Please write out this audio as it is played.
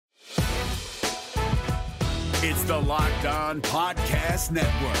It's the Locked On Podcast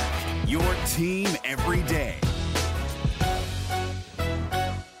Network, your team every day.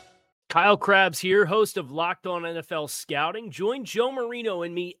 Kyle Krabs here, host of Locked On NFL Scouting. Join Joe Marino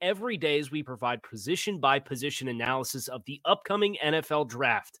and me every day as we provide position-by-position analysis of the upcoming NFL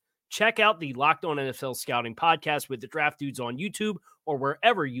Draft. Check out the Locked On NFL Scouting podcast with the Draft Dudes on YouTube or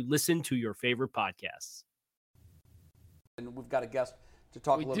wherever you listen to your favorite podcasts. And we've got a guest to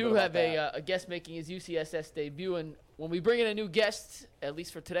talk a little bit about that. We do have a guest making his UCSS debut, and when we bring in a new guest, at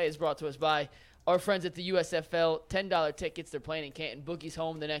least for today, is brought to us by our friends at the USFL. $10 tickets. They're playing in Canton. Boogie's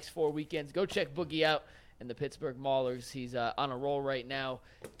home the next 4 weekends. Go check Boogie out and the Pittsburgh Maulers. He's on a roll right now.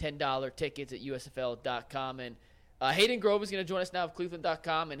 $10 tickets at USFL.com. And Hayden Grove is going to join us now of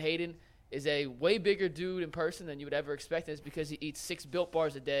Cleveland.com. And Hayden is a way bigger dude in person than you would ever expect. And it's because he eats 6 Built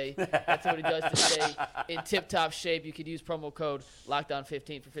Bars a day. That's what he does to stay in tip-top shape. You could use promo code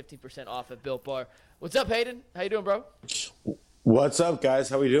LOCKDOWN15 for 15% off at Built Bar. What's up, Hayden? How you doing, bro? What's up, guys?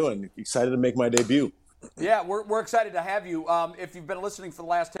 How we doing? Excited to make my debut. Yeah, we're excited to have you. If you've been listening for the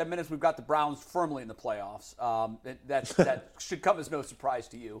last 10 minutes, we've got the Browns firmly in the playoffs. That should come as no surprise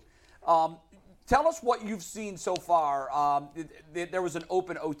to you. Tell us what you've seen so far. There was an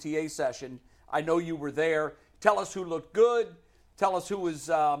open OTA session. I know you were there. Tell us who looked good. Tell us who was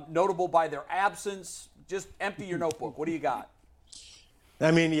notable by their absence. Just empty your notebook. What do you got?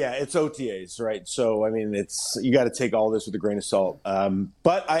 I mean, yeah, it's OTAs, right? So, I mean, you got to take all this with a grain of salt.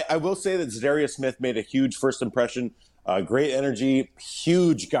 But I will say that Zadarius Smith made a huge first impression. Great energy,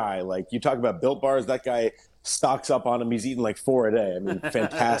 huge guy. Like, you talk about Built Bars, that guy stocks up on him. He's eating like 4 a day. I mean,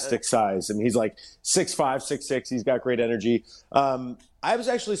 fantastic size. I mean, he's like 6'5", 6'6". He's got great energy. I was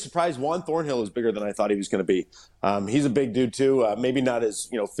actually surprised Juan Thornhill is bigger than I thought he was going to be. He's a big dude too. Maybe not as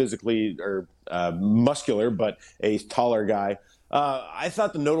physically or muscular, but a taller guy. I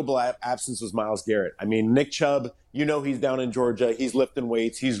thought the notable absence was Myles Garrett. I mean, Nick Chubb, he's down in Georgia. He's lifting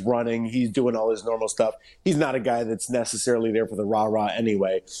weights. He's running. He's doing all his normal stuff. He's not a guy that's necessarily there for the rah-rah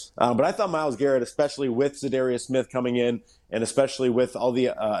anyway. But I thought Myles Garrett, especially with Zadarius Smith coming in and especially with all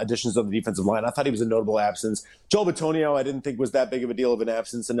the additions of the defensive line, I thought he was a notable absence. Joel Bitonio, I didn't think was that big of a deal of an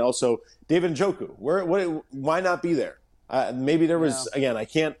absence. And also David Njoku. Why not be there? Maybe there was, again, I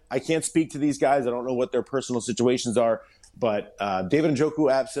can't speak to these guys. I don't know what their personal situations are. But David Njoku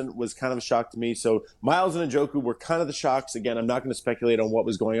absent was kind of a shock to me. So Myles and Njoku were kind of the shocks. Again, I'm not going to speculate on what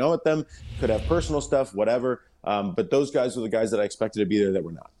was going on with them. Could have personal stuff, whatever. But those guys were the guys that I expected to be there that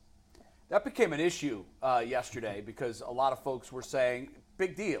were not. That became an issue yesterday because a lot of folks were saying,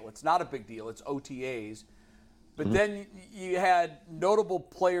 big deal. It's not a big deal. It's OTAs. But then you had notable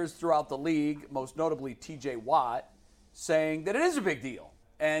players throughout the league, most notably T.J. Watt, saying that it is a big deal.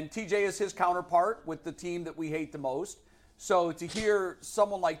 And T.J. is his counterpart with the team that we hate the most. So to hear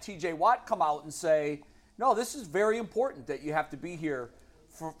someone like T.J. Watt come out and say, no, this is very important that you have to be here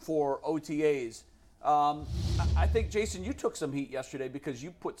for OTAs. I think, Jason, you took some heat yesterday because you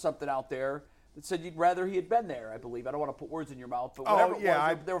put something out there that said you'd rather he had been there, I believe. I don't want to put words in your mouth, but whatever it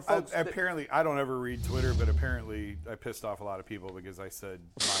was, there were folks apparently, I don't ever read Twitter, but apparently I pissed off a lot of people because I said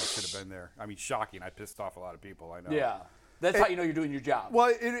Myles should have been there. I mean, shocking. I pissed off a lot of people, I know. Yeah. That's how you know you're doing your job.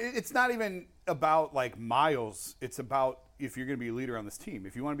 Well, it's not even about, like, Myles. It's about if you're going to be a leader on this team.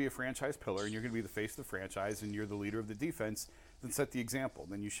 If you want to be a franchise pillar and you're going to be the face of the franchise and you're the leader of the defense, then set the example.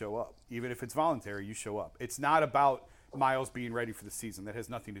 Then you show up. Even if it's voluntary, you show up. It's not about Myles being ready for the season. That has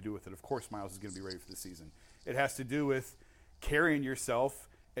nothing to do with it. Of course Myles is going to be ready for the season. It has to do with carrying yourself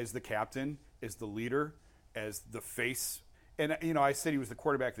as the captain, as the leader, as the face. And, I said he was the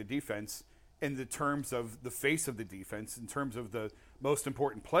quarterback of the defense. In the terms of the face of the defense, in terms of the most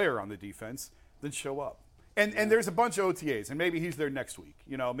important player on the defense, then show up. And there's a bunch of OTAs, and maybe he's there next week.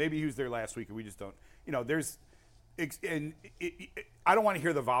 Maybe he was there last week, and we just don't. I don't want to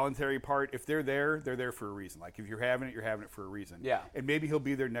hear the voluntary part. If they're there for a reason. Like, if you're having it for a reason. Yeah. And maybe he'll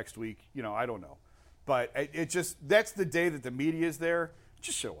be there next week. I don't know. But that's the day that the media is there.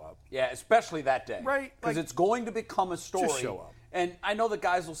 Just show up. Yeah, especially that day. Right. Because it's going to become a story. Just show up. And I know that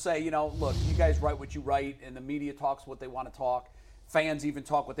guys will say, look, you guys write what you write, and the media talks what they want to talk. Fans even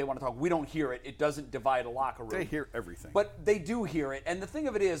talk what they want to talk. We don't hear it. It doesn't divide a locker room. They hear everything. But they do hear it. And the thing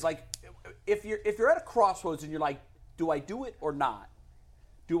of it is, like, if you're at a crossroads and you're like, do I do it or not?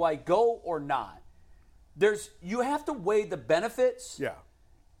 Do I go or not? You have to weigh the benefits. Yeah.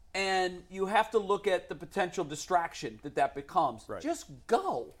 And you have to look at the potential distraction that becomes. Right. Just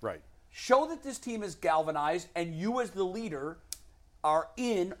go. Right. Show that this team is galvanized, and you as the leader are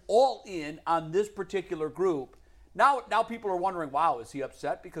all in on this particular group. Now people are wondering, wow, is he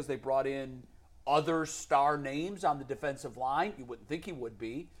upset because they brought in other star names on the defensive line? You wouldn't think he would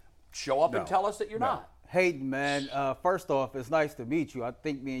be. show up and tell us that you're not. Hayden, man, first off, it's nice to meet you. I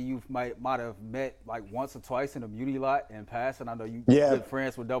think me and you might have met like once or twice in the Muni lot in passing. I know you good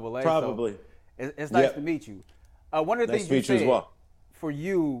friends with Double A. Probably. So it's nice to meet you. One of the Nice things to you meet you said, as well. for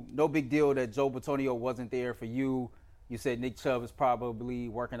you, no big deal that Joe Bitonio wasn't there. For you, you said Nick Chubb is probably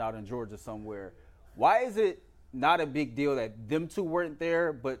working out in Georgia somewhere. Why is it not a big deal that them two weren't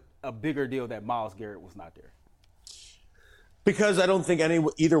there, but a bigger deal that Myles Garrett was not there? Because I don't think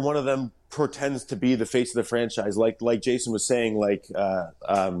either one of them pretends to be the face of the franchise. Like Jason was saying,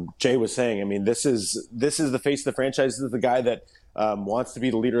 Jay was saying. I mean, this is the face of the franchise. This is the guy that wants to be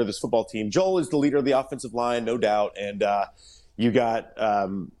the leader of this football team. Joel is the leader of the offensive line, no doubt. And you got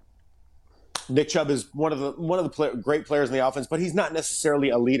Nick Chubb is one of the great players in the offense, but he's not necessarily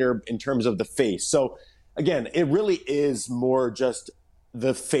a leader in terms of the face. So again, it really is more just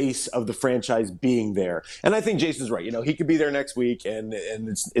the face of the franchise being there. And I think Jason's right. He could be there next week and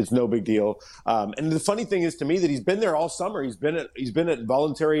it's no big deal. And the funny thing is to me that he's been there all summer. He's been at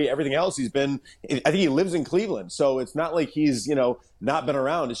voluntary, everything else. I think he lives in Cleveland. So it's not like he's, not been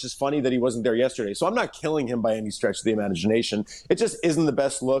around. It's just funny that he wasn't there yesterday. So I'm not killing him by any stretch of the imagination. It just isn't the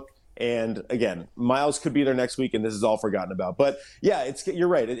best look. And again, Myles could be there next week, and this is all forgotten about. But yeah, you're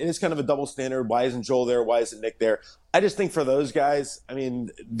right. It is kind of a double standard. Why isn't Joel there? Why isn't Nick there? I just think for those guys, I mean,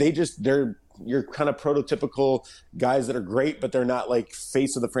 you're kind of prototypical guys that are great, but they're not like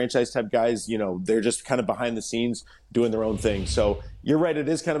face of the franchise type guys. They're just kind of behind the scenes doing their own thing. So you're right. It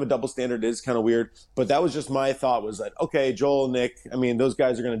is kind of a double standard. It is kind of weird. But that was just my thought was that, okay, Joel, Nick, I mean, those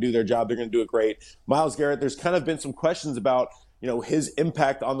guys are going to do their job. They're going to do it great. Myles Garrett, there's kind of been some questions about, his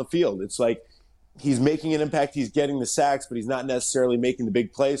impact on the field. It's like he's making an impact. He's getting the sacks, but he's not necessarily making the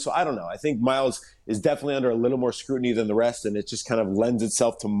big plays. So I don't know. I think Myles is definitely under a little more scrutiny than the rest, and it just kind of lends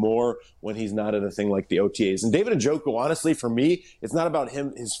itself to more when he's not at a thing like the OTAs. And David Njoku, honestly, for me, it's not about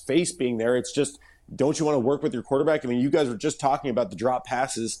his face being there. It's just, don't you want to work with your quarterback? I mean, you guys were just talking about the drop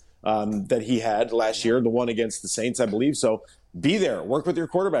passes that he had last year, the one against the Saints, I believe. So be there. Work with your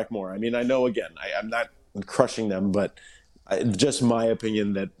quarterback more. I mean, I know, again, I'm not crushing them, but just my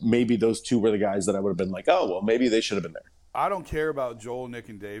opinion that maybe those two were the guys that I would have been like, oh, well, maybe they should have been there. I don't care about Joel, Nick,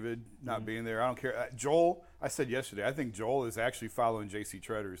 and David not being there. I don't care. Joel, I said yesterday, I think Joel is actually following J.C.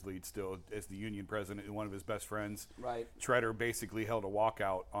 Treader's lead still as the union president and one of his best friends. Right. Treader basically held a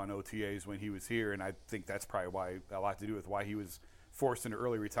walkout on OTAs when he was here, and I think that's probably a lot to do with why he was forced into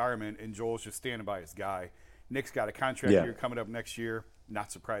early retirement, and Joel's just standing by his guy. Nick's got a contract year coming up next year.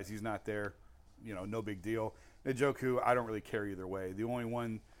 Not surprised he's not there. No big deal. Njoku, I don't really care either way. The only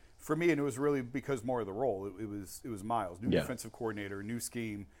one for me, and it was really because more of the role, it was Myles. New defensive coordinator, new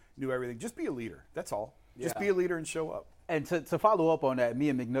scheme, new everything. Just be a leader. That's all. Just be a leader and show up. And to follow up on that, me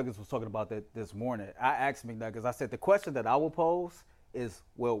and McNuggets was talking about that this morning. I asked McNuggets, I said, the question that I will pose is,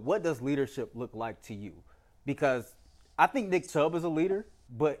 well, what does leadership look like to you? Because I think Nick Chubb is a leader,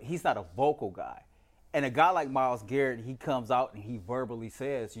 but he's not a vocal guy. And a guy like Myles Garrett, he comes out and he verbally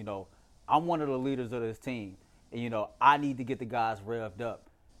says, I'm one of the leaders of this team. And, I need to get the guys revved up.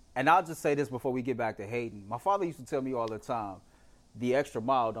 And I'll just say this before we get back to Hayden. My father used to tell me all the time, the extra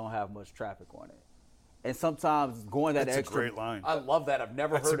mile don't have much traffic on it. And sometimes going that That's extra – a great line. I love that. I've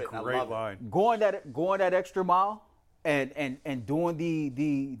never heard it. That's a great line. Going that extra mile and doing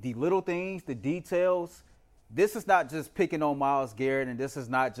the little things, the details, this is not just picking on Myles Garrett, and this is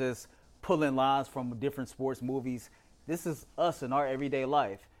not just pulling lines from different sports movies. This is us in our everyday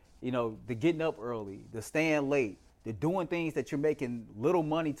life. The getting up early, the staying late, the doing things that you're making little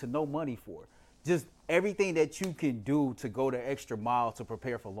money to no money for. Just everything that you can do to go the extra mile to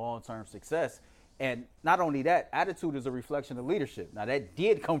prepare for long-term success. And not only that, attitude is a reflection of leadership. Now, that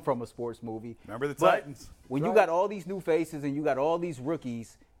did come from a sports movie. Remember the Titans. When you got all these new faces and you got all these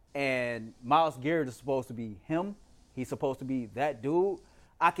rookies, and Myles Garrett is supposed to be him, he's supposed to be that dude,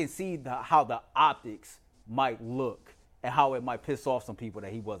 I can see how the optics might look and how it might piss off some people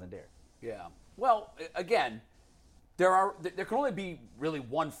that he wasn't there. Yeah. Well, again, there can only be really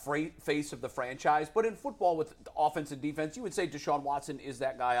one face of the franchise, but in football with offense and defense, you would say Deshaun Watson is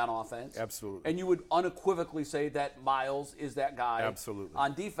that guy on offense. Absolutely. And you would unequivocally say that Myles is that guy Absolutely.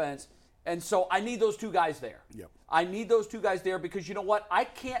 on defense. And so I need those two guys there. Yep. I need those two guys there because you know what? I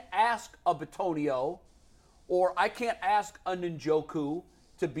can't ask a Bitonio or I can't ask a Njoku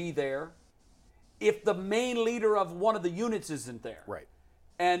to be there if the main leader of one of the units isn't there. Right.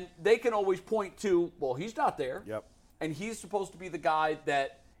 And they can always point to, well, he's not there. Yep. And he's supposed to be the guy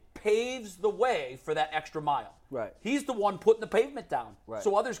that paves the way for that extra mile. Right. He's the one putting the pavement down right.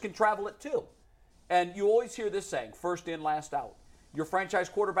 so others can travel it too. And you always hear this saying, first in, last out. Your franchise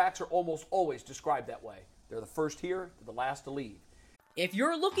quarterbacks are almost always described that way. They're the first here, they're the last to leave. If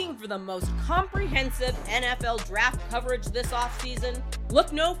you're looking for the most comprehensive NFL draft coverage this offseason,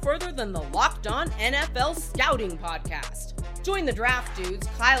 look no further than the Locked On NFL Scouting Podcast. Join the draft dudes,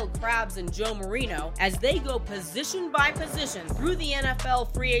 Kyle Krabs and Joe Marino, as they go position by position through the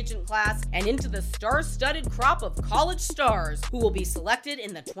NFL free agent class and into the star-studded crop of college stars who will be selected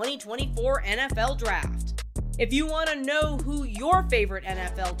in the 2024 NFL Draft. If you want to know who your favorite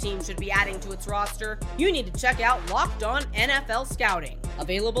NFL team should be adding to its roster, you need to check out Locked On NFL Scouting,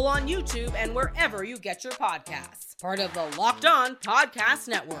 available on YouTube and wherever you get your podcasts. Part of the Locked On Podcast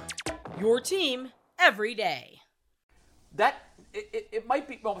Network, your team every day. It might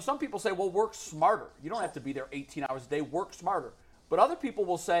be, well, some people say, well, work smarter. You don't have to be there 18 hours a day, work smarter. But other people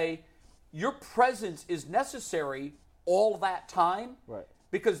will say, your presence is necessary all that time. Right.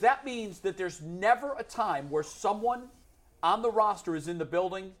 Because that means that there's never a time where someone on the roster is in the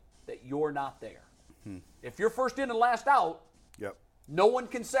building that you're not there. If you're first in and last out, no one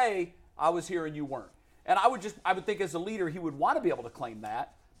can say, I was here and you weren't. And I would think as a leader, he would want to be able to claim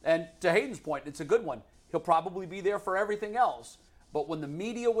that. And to Hayden's point, it's a good one. He'll probably be there for everything else. But when the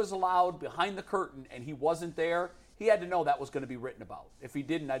media was allowed behind the curtain and he wasn't there, he had to know that was going to be written about. If he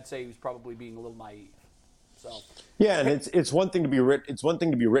didn't, I'd say he was probably being a little naive. So. Yeah, and it's one thing to be written. It's one thing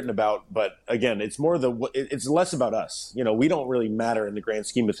to be written about, but again, it's less about us. You know, we don't really matter in the grand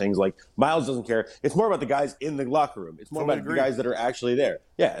scheme of things. Like Myles doesn't care. It's more about the guys in the locker room. It's more about the guys that are actually there.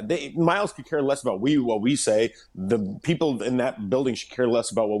 Yeah, Myles could care less about what we say. The people in that building should care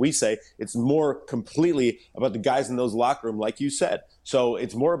less about what we say. It's more completely about the guys in those locker room, like you said. So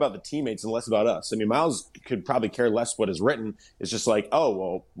it's more about the teammates and less about us. I mean, Myles could probably care less what is written. It's just like,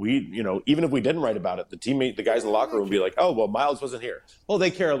 oh, well, even if we didn't write about it, the guys in the locker room would be like, oh, well, Myles wasn't here. Well,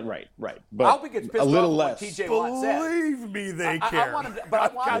 they care, right. But I hope he gets pissed a little off less. What TJ Watt said. Believe me, they care. I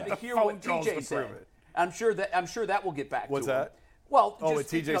wanted to hear what TJ said. I'm sure that will get back to him. What's that? Well, what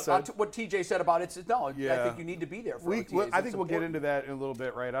TJ said? What TJ said about it. I think you need to be there for OTAs. I think we'll get into that in a little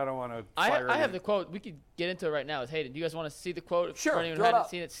bit, right? I don't want to. I have the quote. We could get into it right now with Hayden. Do you guys want to see the quote? Sure. For anyone who hasn't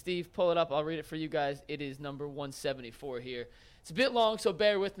seen it, Steve, pull it up. I'll read it for you guys. It is number 174 here. It's a bit long, so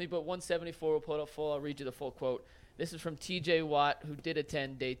bear with me, but 174, we'll pull it up full. I'll read you the full quote. This is from TJ Watt, who did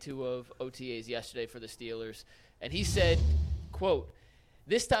attend day 2 of OTAs yesterday for the Steelers. And he said, quote,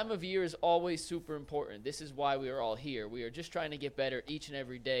 "This time of year is always super important. This is why we are all here. We are just trying to get better each and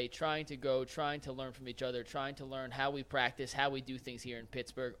every day, trying to learn from each other, trying to learn how we practice, how we do things here in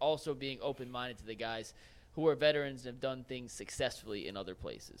Pittsburgh, also being open-minded to the guys who are veterans and have done things successfully in other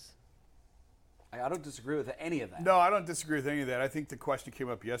places." I don't disagree with any of that. No, I don't disagree with any of that. I think the question came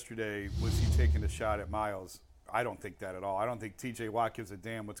up yesterday, was he taking a shot at Myles? I don't think that at all. I don't think TJ Watt gives a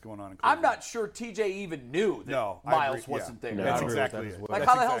damn what's going on in Cleveland. I'm not sure TJ even knew that Myles wasn't there. No, that's exactly it. Like,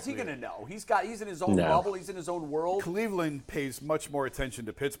 how the hell is he going to know? He's in his own bubble. He's in his own world. Cleveland pays much more attention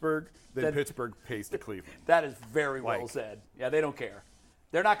to Pittsburgh than Pittsburgh pays to Cleveland. That is very well said. Yeah, they don't care.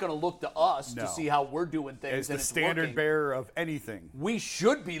 They're not going to look to us to see how we're doing things. As the standard bearer of anything. We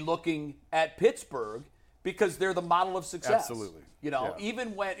should be looking at Pittsburgh because they're the model of success. Absolutely.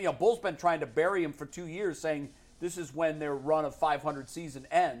 Even when, Bull's been trying to bury him for 2 years saying this is when their run of 500 season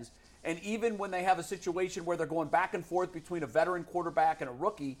ends. And even when they have a situation where they're going back and forth between a veteran quarterback and a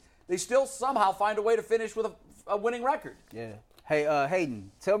rookie, they still somehow find a way to finish with a winning record. Yeah. Hey, Hayden,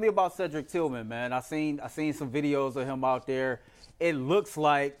 tell me about Cedric Tillman, man. I seen some videos of him out there. It looks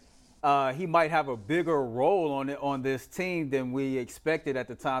like he might have a bigger role on this team than we expected at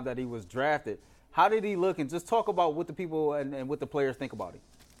the time that he was drafted. How did he look? And just talk about what the people and what the players think about him.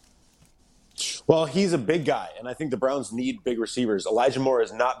 Well, he's a big guy, and I think the Browns need big receivers. Elijah Moore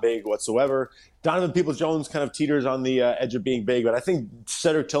is not big whatsoever. Donovan Peoples-Jones kind of teeters on the edge of being big, but I think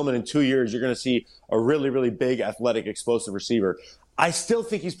Cedric Tillman in 2 years, you're going to see a really, really big, athletic, explosive receiver. I still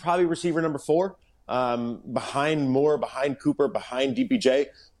think he's probably receiver number 4, behind Moore, behind Cooper, behind DPJ.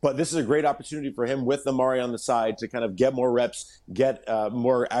 But this is a great opportunity for him with Amari on the side to kind of get more reps, get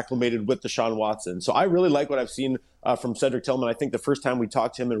more acclimated with Deshaun Watson. So I really like what I've seen from Cedric Tillman. I think the first time we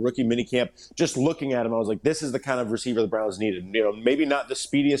talked to him in rookie minicamp, just looking at him, I was like, this is the kind of receiver the Browns needed. Maybe not the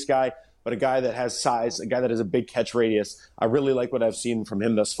speediest guy, but a guy that has size, a guy that has a big catch radius. I really like what I've seen from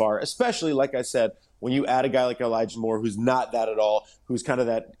him thus far, especially, like I said, when you add a guy like Elijah Moore, who's not that at all, who's kind of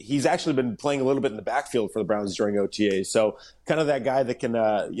that, he's actually been playing a little bit in the backfield for the Browns during OTAs. So kind of that guy that can,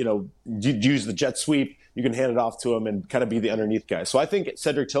 use the jet sweep. You can hand it off to him and kind of be the underneath guy. So I think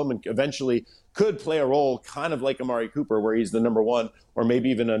Cedric Tillman eventually could play a role kind of like Amari Cooper, where he's the number 1 or maybe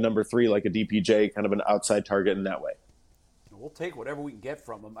even a number 3, like a DPJ, kind of an outside target in that way. We'll take whatever we can get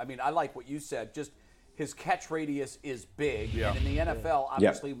from him. I mean, I like what you said. Just his catch radius is big. Yeah. And in the NFL,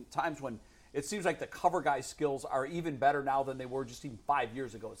 obviously, times when it seems like the cover guy skills are even better now than they were just even 5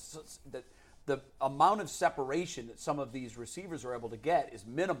 years ago. The amount of separation that some of these receivers are able to get is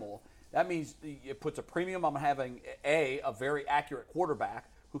minimal. That means it puts a premium on having a very accurate quarterback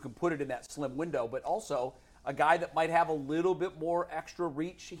who can put it in that slim window, but also a guy that might have a little bit more extra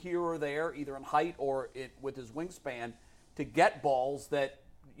reach here or there, either in height or with his wingspan, to get balls that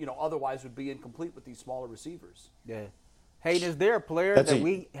otherwise would be incomplete with these smaller receivers. Yeah. Hayden, is there a player that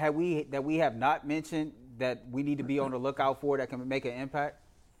we have not mentioned that we need to be on the lookout for that can make an impact?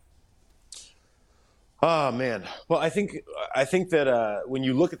 Oh man, well I think that when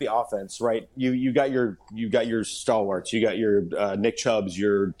you look at the offense, right, you got your stalwarts, you got your Nick Chubbs,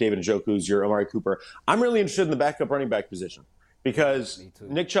 your David Njoku's, your Amari Cooper. I'm really interested in the backup running back position because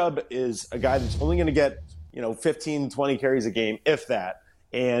Nick Chubb is a guy that's only going to get 15, 20 carries a game, if that,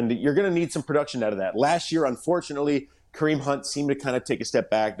 and you're going to need some production out of that. Last year, unfortunately, Kareem Hunt seemed to kind of take a step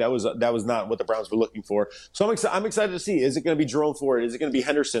back. That was not what the Browns were looking for. So I'm excited to see. Is it going to be Jerome Ford? Is it going to be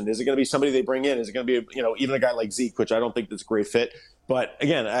Henderson? Is it going to be somebody they bring in? Is it going to be even a guy like Zeke, which I don't think that's a great fit. But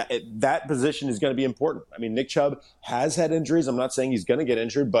again, that position is going to be important. I mean, Nick Chubb has had injuries. I'm not saying he's going to get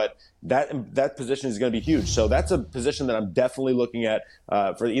injured, but that position is going to be huge. So that's a position that I'm definitely looking at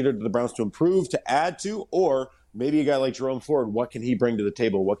for either the Browns to improve, to add to, or maybe a guy like Jerome Ford. What can he bring to the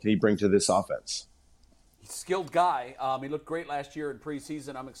table? What can he bring to this offense? Skilled guy. He looked great last year in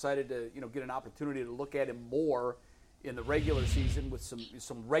preseason. I'm excited to get an opportunity to look at him more in the regular season with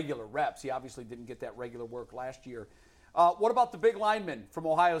some regular reps. He obviously didn't get that regular work last year. What about the big lineman from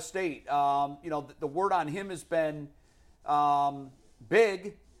Ohio State? The word on him has been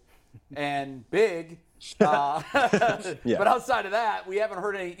big and big. Yeah. But outside of that, we haven't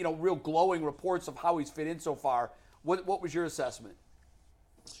heard any real glowing reports of how he's fit in so far. What was your assessment?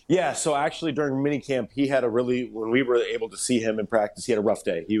 Yeah, so actually during minicamp, when we were able to see him in practice, he had a rough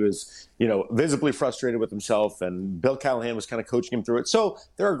day. He was, visibly frustrated with himself, and Bill Callahan was kind of coaching him through it. So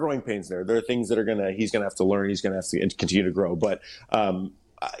there are growing pains there. There are things that he's going to have to learn. He's going to have to continue to grow. But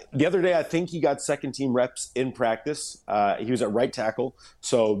the other day, I think he got second-team reps in practice. He was at right tackle,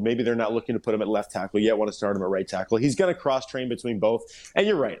 so maybe they're not looking to put him at left tackle yet, want to start him at right tackle. He's going to cross-train between both. And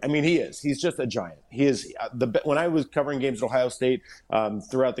you're right. I mean, he is. He's just a giant. He is. When I was covering games at Ohio State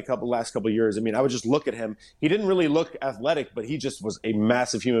throughout the last couple of years, I mean, I would just look at him. He didn't really look athletic, but he just was a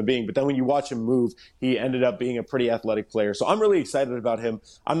massive human being. But then when you watch him move, he ended up being a pretty athletic player. So I'm really excited about him.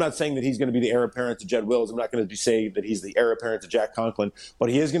 I'm not saying that he's going to be the heir apparent to Jed Wills. I'm not going to say that he's the heir apparent to Jack Conklin,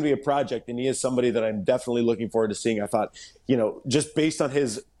 but he is going to be a project. And he is somebody that I'm definitely looking forward to seeing. I thought, just based on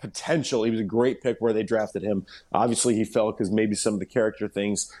his potential, he was a great pick where they drafted him. Obviously, he fell because maybe some of the character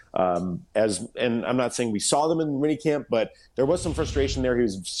things, and I'm not saying we saw them in minicamp, but there was some frustration there. He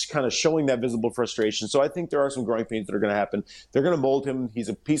was kind of showing that visible frustration. So I think there are some growing pains that are going to happen. They're going to mold him. He's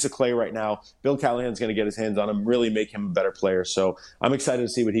a piece of clay right now. Bill Callahan's going to get his hands on him, really make him a better player. So I'm excited to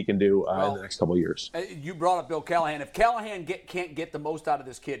see what he can do in the next couple of years. You brought up Bill Callahan. If Callahan can't get the most out of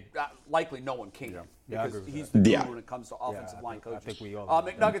this kid, likely no one can. Yeah, because he's the guru when it comes to offensive line coaching. I think we all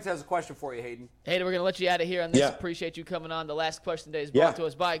McNuggets has a question for you, Hayden. Hayden, we're going to let you out of here on this. Appreciate you coming on. The last question today is brought to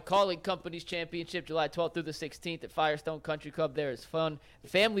us by Calling Companies Championship, July 12th through the 16th at Firestone Country Club. There is fun,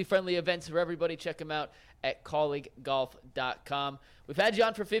 family-friendly events for everybody. Check them out at colleaguegolf.com. We've had you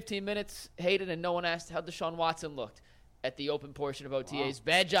on for 15 minutes, Hayden, and no one asked how Deshaun Watson looked at the open portion of OTAs. Wow.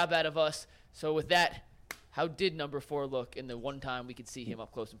 Bad job out of us. So with that, how did number 4 look in the one time we could see him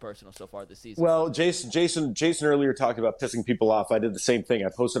up close and personal so far this season? Well, Jason earlier talked about pissing people off. I did the same thing. I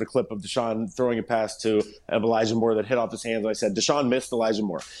posted a clip of Deshaun throwing a pass to Elijah Moore that hit off his hands. And I said, Deshaun missed Elijah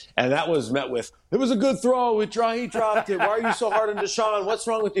Moore. And that was met with, it was a good throw. He dropped it. Why are you so hard on Deshaun? What's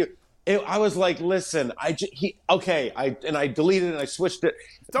wrong with you? I was like, listen, I deleted it and I switched it.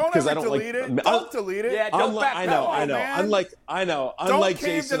 Don't ever delete it. Don't delete it. Yeah, don't back I know. Unlike Jason,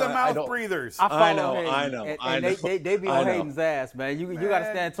 Jason, to the mouth breathers. I know. And they be on Hayden's ass, man. You got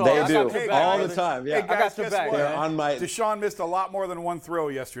to stand tall. They do all the time. Yeah, hey guys, I got your back. Deshaun missed a lot more than one throw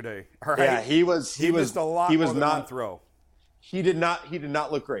yesterday. Right? Yeah, he missed a lot more than one throw. He did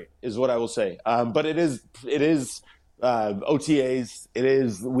not look great, is what I will say. But it is OTAs. It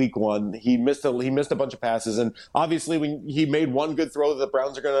is week 1. He missed a bunch of passes, and obviously when he made one good throw that the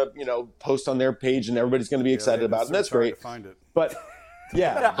Browns are going to post on their page and everybody's going to be excited about, and that's great. To find it. But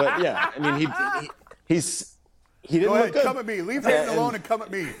I mean he didn't Go ahead, look good. come at me. Leave Hayden alone and come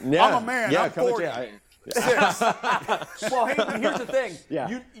at me. Yeah, I'm a man. I'm 40. Well, Hayden, here's the thing.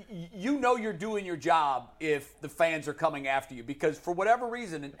 Yeah. You know you're doing your job if the fans are coming after you, because for whatever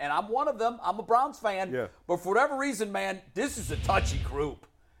reason, and I'm one of them, I'm a Browns fan, but for whatever reason, man, this is a touchy group.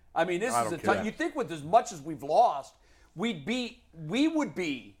 I mean, this is a touchy. You think with as much as we've lost, we would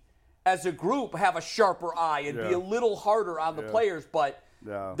be as a group, have a sharper eye and be a little harder on the players. But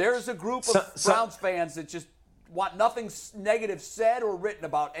there's a group of Browns fans that just want nothing negative said or written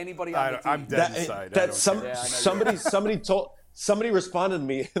about anybody on the team. I'm dead inside. Somebody responded to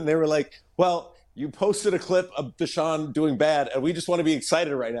me, and they were like, well, you posted a clip of Deshaun doing bad, and we just want to be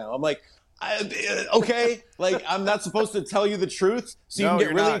excited right now. I'm like, okay, like I'm not supposed to tell you the truth, so you can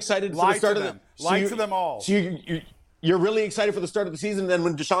get really excited for the start of the Lie to them all. So you're really excited for the start of the season, and then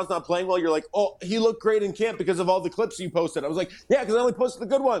when Deshaun's not playing well, you're like, oh, he looked great in camp because of all the clips you posted. I was like, yeah, because I only posted the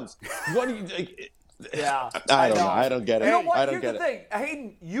good ones. What do you like? Yeah, I don't know. I don't get it. You know what? I don't Here's get the thing,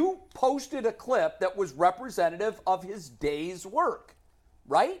 Hayden. You posted a clip that was representative of his day's work,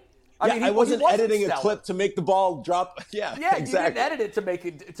 right? I wasn't editing a clip to make the ball drop. Yeah, exactly. You didn't edit it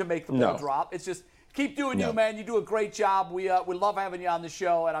to make the ball drop. It's just keep doing you, man. You do a great job. We love having you on the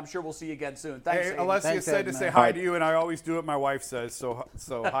show, and I'm sure we'll see you again soon. Thanks. Hey, Alessia said to say hi to you, and I always do what my wife says. So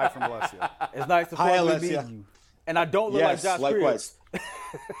hi from Alessia. It's nice to finally meet you. And I don't look like Josh likewise. Cribbs.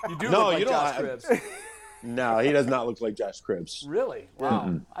 You do look like Josh Cribbs. No, he does not look like Josh Cribbs. Really? Wow.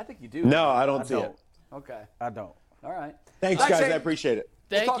 Mm-hmm. I think you do. No, I don't see it. Okay. I don't. All right. Thanks, guys. I appreciate it.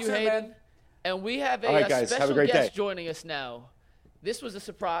 Thank you, Hayden. Man. And we have a special guest joining us now. This was a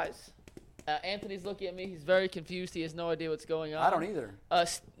surprise. Anthony's looking at me. He's very confused. He has no idea what's going on. I don't either.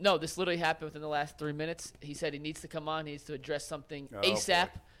 No, this literally happened within the last 3 minutes. He said he needs to come on. He needs to address something ASAP.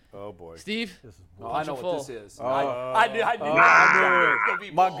 Oh, boy. Steve? I know what this is. I knew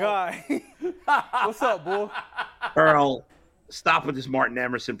it. My guy. What's up, boy? Earl, stop with this Martin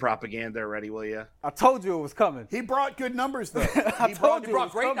Emerson propaganda already, will you? I told you it was coming. He brought good numbers, though. He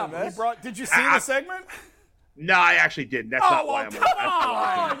brought great numbers. Did you see the segment? No, I actually didn't. That's not why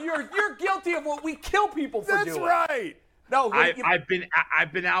I'm on. You're guilty of what we kill people for doing. That's right. No, I've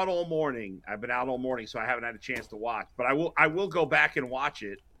been out all morning. So I haven't had a chance to watch. But I will go back and watch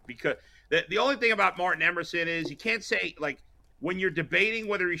it, because the only thing about Martin Emerson is you can't say, like, when you're debating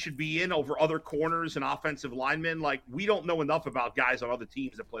whether he should be in over other corners and offensive linemen, like, we don't know enough about guys on other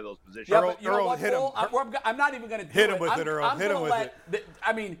teams that play those positions. Yeah, but you know what, Bull? I'm not even going to hit him with it, Earl. Hit him with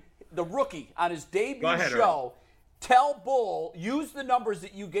it. The rookie on his debut show, tell Bull, use the numbers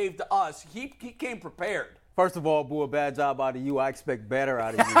that you gave to us. He came prepared. First of all, Bull, bad job out of you. I expect better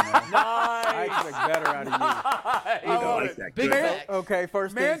out of you, man. Nice. I expect better out of you. I want it. Big fact. Okay,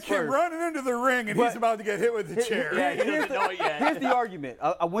 first things Man came running into the ring, and he's about to get hit with the chair. Yeah, he doesn't know it yet. Here's the argument.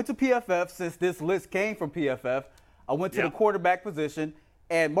 I went to PFF since this list came from PFF. I went to the quarterback position,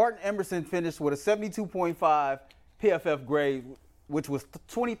 and Martin Emerson finished with a 72.5 PFF grade, which was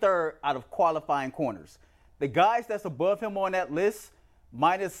 23rd out of qualifying corners. The guys that's above him on that list,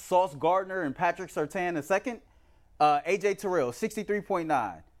 minus Sauce Gardner and Patrick Surtain in second, A.J. Terrell,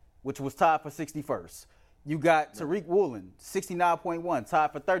 63.9, which was tied for 61st. You got Tariq Woolen, 69.1,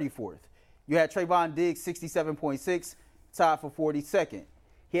 tied for 34th. You had Trayvon Diggs, 67.6, tied for 42nd.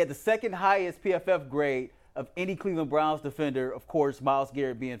 He had the second highest PFF grade of any Cleveland Browns defender, of course, Myles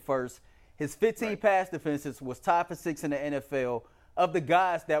Garrett being first. His 15 pass defenses was tied for 6th in the NFL. Of the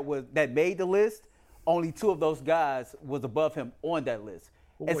guys that made the list, only 2 of those guys was above him on that list.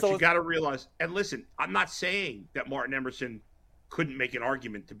 Well, what you got to realize, and listen, I'm not saying that Martin Emerson couldn't make an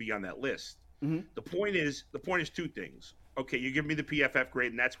argument to be on that list. Mm-hmm. The point is 2 things. Okay, you give me the PFF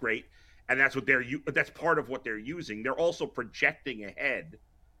grade, and that's great, and that's part of what they're using. They're also projecting ahead,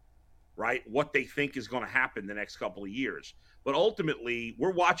 right, what they think is going to happen the next couple of years. But ultimately,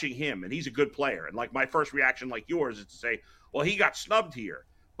 we're watching him, and he's a good player. And like my first reaction, like yours, is to say, well, he got snubbed here.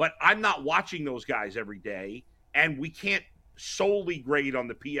 But I'm not watching those guys every day, and we can't solely grade on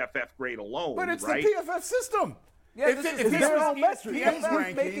the PFF grade alone. But it's right? the PFF system. Yeah, if this was ESPN's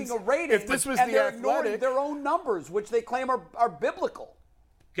rankings, making a rating, if this was and the they're Athletic, ignoring their own numbers, which they claim are biblical.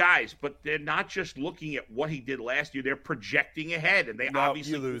 Guys, but they're not just looking at what he did last year. They're projecting ahead, and they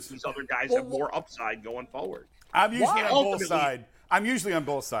obviously these other guys have more upside going forward. I'm usually on both sides. I'm usually on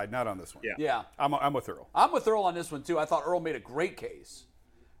both sides, not on this one. Yeah. I'm with Earl. I'm with Earl on this one, too. I thought Earl made a great case.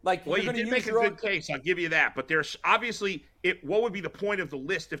 Well, you did make a good case. I'll give you that. But there's obviously what would be the point of the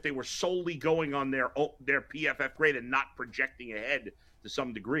list if they were solely going on their PFF grade and not projecting ahead to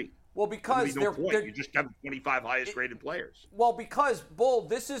some degree? Well, because you just have 25 highest graded players. Well, because, Bull,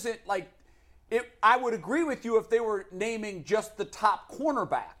 this isn't like it. I would agree with you if they were naming just the top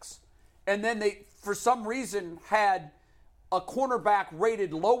cornerbacks, and then they, for some reason, had a cornerback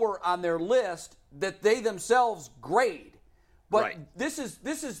rated lower on their list that they themselves grade. But this is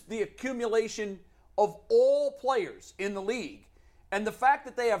the accumulation of all players in the league. And the fact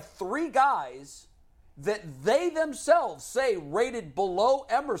that they have 3 guys that they themselves say rated below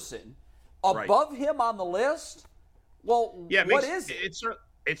Emerson, above him on the list, well, what is it?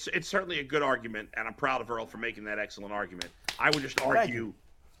 It's certainly a good argument, and I'm proud of Earl for making that excellent argument. I would just argue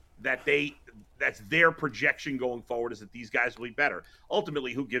that that's their projection going forward is that these guys will be better.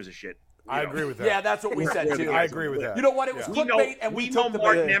 Ultimately, who gives a shit? I agree with that. Yeah, that's what we said too. I agree with that. You know what? It was clickbait, and we we know took the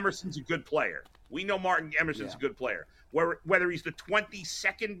Martin bait. Emerson's a good player. We know Martin Emerson's a good player. Whether he's the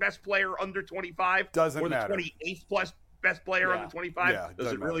 22nd best player under 25 Doesn't or the matter. 28th plus best player under 25,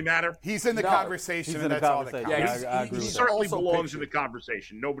 does it really matter? He's in the conversation, and that's all that counts. Yeah, I agree he with certainly Also belongs pictured. in the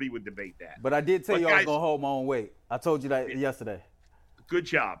conversation. Nobody would debate that. But I did tell you I guys, was going to hold my own weight. I told you that yesterday. Good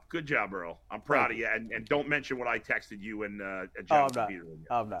job, Earl. I'm proud of you. And don't mention what I texted you and Oh, John I'm not. Peter.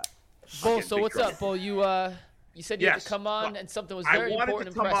 I'm not. Bull, so what's up, Bull? You said you had to come on, and something was very I wanted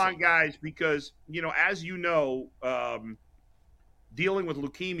important to and come on, pressing. guys, because as you know, dealing with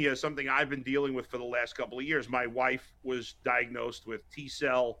leukemia is something I've been dealing with for the last couple of years. My wife was diagnosed with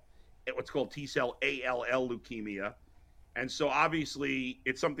what's called T-cell ALL leukemia. And so obviously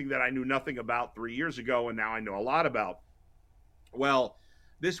it's something that I knew nothing about 3 years ago, and now I know a lot about. Well,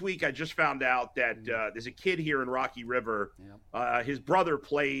 this week I just found out that there's a kid here in Rocky River. His brother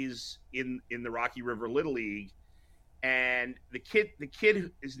plays in the Rocky River Little League, and the kid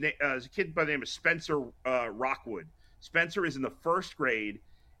is a kid by the name of Spencer Rockwood. Spencer is in the first grade,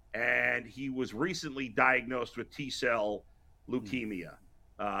 and he was recently diagnosed with T-cell leukemia.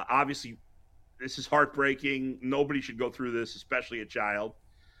 Obviously, this is heartbreaking. Nobody should go through this, especially a child.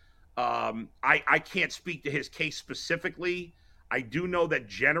 I can't speak to his case specifically. I do know that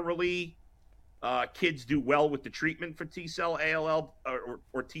generally kids do well with the treatment for T-cell ALL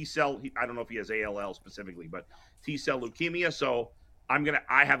or T-cell. I don't know if he has ALL specifically, but T-cell leukemia. So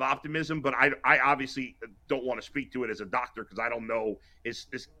I have optimism, but I obviously don't want to speak to it as a doctor because I don't know this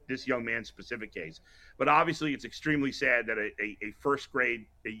young man's specific case. But obviously, it's extremely sad that a first grade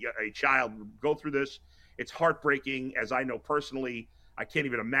a child would go through this. It's heartbreaking, as I know personally. I can't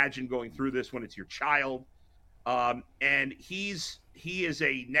even imagine going through this when it's your child. And he is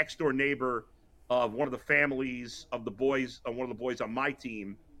a next door neighbor of one of the families of the boys, one of the boys on my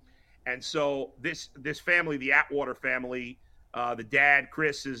team. And so this family, the Atwater family, the dad,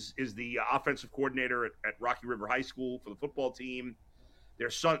 Chris, is the offensive coordinator at Rocky River High School for the football team. Their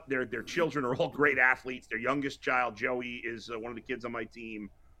children are all great athletes. Their youngest child, Joey, is one of the kids on my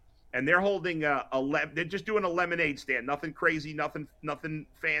team. And they're holding they're just doing a lemonade stand. Nothing crazy, nothing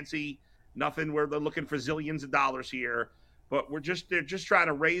fancy, nothing where they're looking for zillions of dollars here. But they're just trying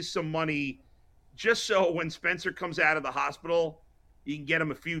to raise some money just so when Spencer comes out of the hospital, you can get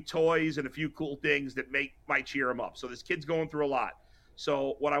him a few toys and a few cool things that might cheer him up. So this kid's going through a lot.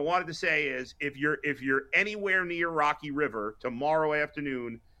 So what I wanted to say is if you're anywhere near Rocky River tomorrow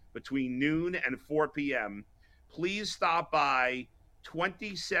afternoon between noon and 4 p.m., please stop by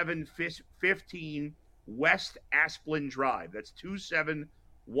 2715 West Asplin Drive. That's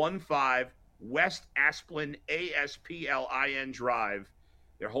 2715 West Asplin, ASPLIN Drive.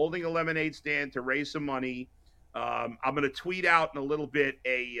 They're holding a lemonade stand to raise some money. I'm going to tweet out in a little bit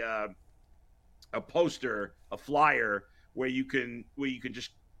a poster, a flyer where you can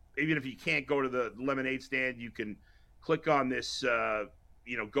just, even if you can't go to the lemonade stand, you can click on this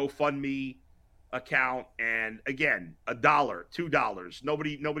GoFundMe account, and again, $1,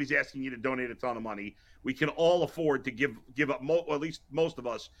 $2. Nobody's asking you to donate a ton of money. We can all afford to give up. At least most of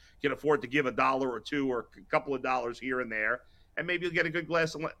us can afford to give $1 or $2 or a couple of dollars here and there, and maybe you'll get a good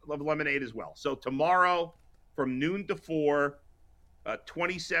glass of lemonade as well. So tomorrow, from noon to 4,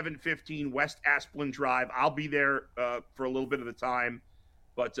 2715 West Asplin Drive. I'll be there for a little bit of the time,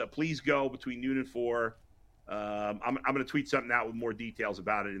 but please go between noon and 4. I'm going to tweet something out with more details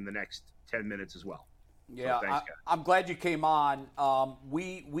about it in the next 10 minutes as well. Yeah, so thanks, guys. I'm glad you came on.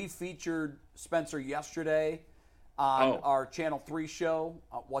 We featured Spencer yesterday on our Channel 3 show,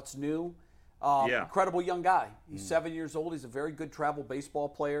 What's New. Incredible young guy. He's 7 years old. He's a very good travel baseball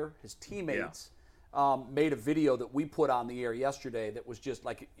player. His teammates made a video that we put on the air yesterday that was just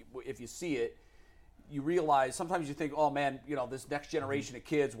like, if you see it, you realize sometimes you think, oh man, this next generation of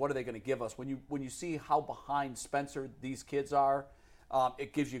kids, what are they going to give us? When you see how behind Spencer these kids are,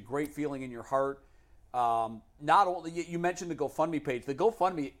 it gives you a great feeling in your heart. Not only, you mentioned the GoFundMe page. The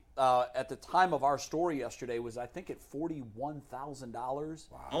GoFundMe at the time of our story yesterday was, I think, at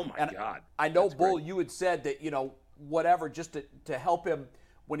 $41,000. Wow. Oh my God! I know, That's Bull, great. you had said that whatever, just to help him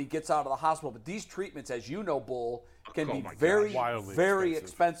when he gets out of the hospital. But these treatments, as you know, Bull, can be very, very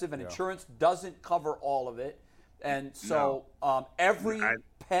expensive, and insurance doesn't cover all of it. And so every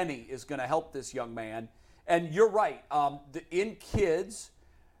penny is going to help this young man. And you're right. In kids,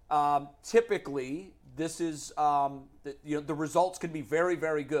 typically, this is the results can be very,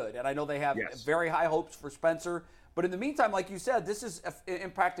 very good. And I know they have very high hopes for Spencer. But in the meantime, like you said, this is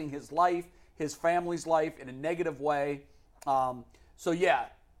impacting his life, his family's life in a negative way. So yeah,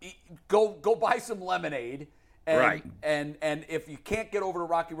 go buy some lemonade. And, right. And if you can't get over to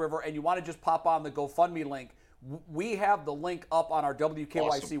Rocky River and you want to just pop on the GoFundMe link, we have the link up on our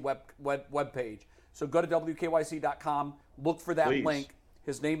WKYC web page. So go to WKYC.com, look for that link.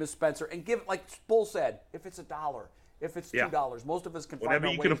 His name is Spencer. And give it, like Bull said, if it's $1, if it's $2, most of us can find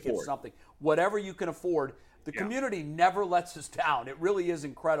our way to get something. Whatever you can afford. The community never lets us down. It really is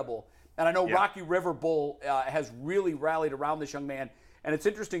incredible. And I know Rocky River Bull has really rallied around this young man. And it's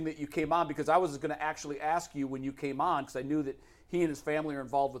interesting that you came on, because I was going to actually ask you when you came on, because I knew that he and his family are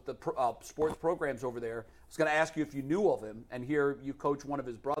involved with the sports programs over there. I was going to ask you if you knew of him, and here you coach one of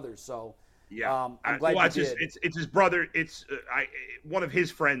his brothers. So I'm glad you did. It's his brother. It's one of his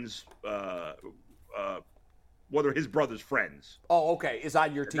friends. One of his brother's friends. Oh, okay. Is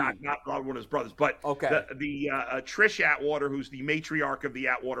on your team. Not one of his brothers. But okay. The Trish Atwater, who's the matriarch of the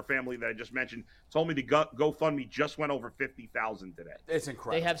Atwater family that I just mentioned, told me the GoFundMe just went over 50,000 today. It's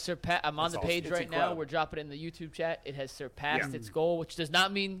incredible. They have surpassed. I'm on the page right now. We're dropping it in the YouTube chat. It has surpassed its goal, which does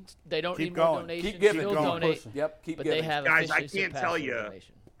not mean they don't need more donations. Keep giving. Still donate. Yep. Keep but giving. They have guys, I can't tell you.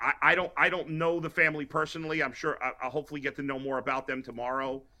 I don't know the family personally. I'm sure I'll hopefully get to know more about them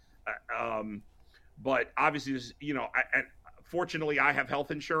tomorrow. But obviously, and fortunately, I have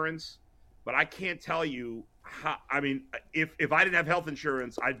health insurance. But I can't tell you how. I mean, if I didn't have health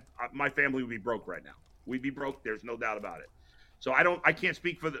insurance, my family would be broke right now. We'd be broke. There's no doubt about it. So I can't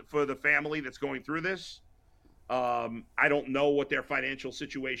speak for the family that's going through this. I don't know what their financial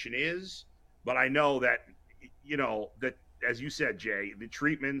situation is, but I know that that, as you said, Jay, the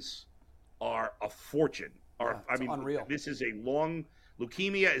treatments are a fortune. Unreal. This is a long.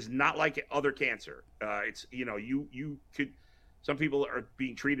 Leukemia is not like other cancer. It's you could. Some people are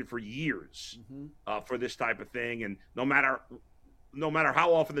being treated for years for this type of thing, and no matter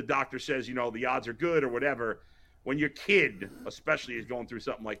how often the doctor says the odds are good or whatever, when your kid especially is going through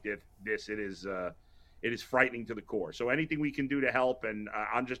something like this, it is frightening to the core. So anything we can do to help, and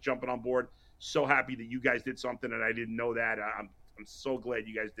I'm just jumping on board. So happy that you guys did something, and I didn't know that. I'm so glad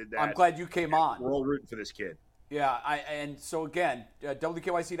you guys did that. I'm glad you came on. We're all rooting for this kid. Yeah, and so again,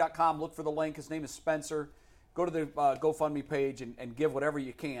 WKYC.com, look for the link. His name is Spencer. Go to the GoFundMe page and give whatever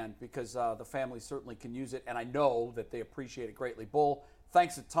you can, because the family certainly can use it, and I know that they appreciate it greatly. Bull,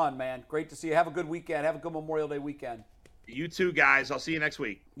 thanks a ton, man. Great to see you. Have a good weekend. Have a good Memorial Day weekend. You too, guys. I'll see you next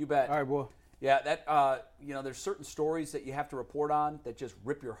week. You bet. All right, boy. Yeah, that there's certain stories that you have to report on that just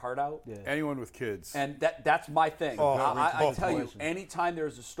rip your heart out. Yeah. Anyone with kids. And that's my thing. Oh, I tell you, anytime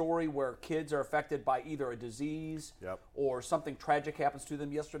there's a story where kids are affected by either a disease or something tragic happens to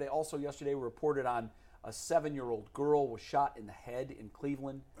them. Yesterday we reported on a 7-year-old girl was shot in the head in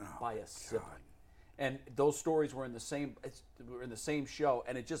Cleveland by a sibling. And those stories were in the same show,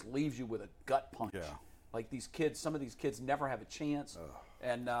 and it just leaves you with a gut punch. Yeah. Like these kids, some of these kids never have a chance,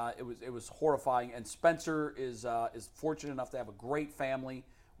 and it was horrifying. And Spencer is fortunate enough to have a great family.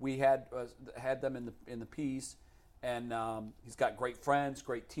 We had them in the piece, and he's got great friends,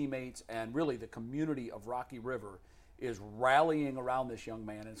 great teammates, and really the community of Rocky River is rallying around this young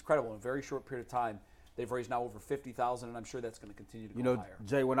man. And it's incredible. In a very short period of time, they've raised now over $50,000, and I'm sure that's going to continue to go higher.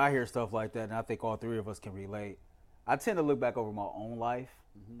 Jay, when I hear stuff like that, and I think all three of us can relate, I tend to look back over my own life,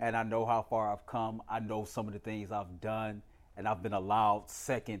 and I know how far I've come. I know some of the things I've done, and I've been allowed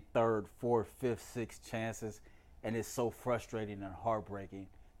second, third, fourth, fifth, sixth chances, and it's so frustrating and heartbreaking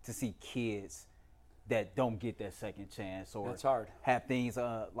to see kids that don't get that second chance or That's hard. have things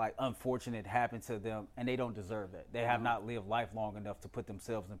like unfortunate happen to them, and they don't deserve that. They have not lived life long enough to put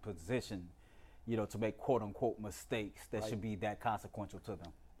themselves in position, to make quote-unquote mistakes that should be that consequential to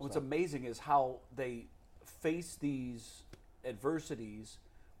them. What's amazing is how they face these adversities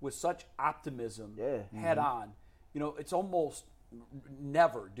with such optimism head on. It's almost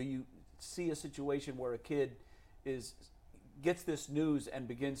never do you see a situation where a kid gets this news and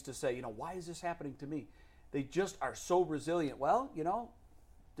begins to say, why is this happening to me? They just are so resilient. Well,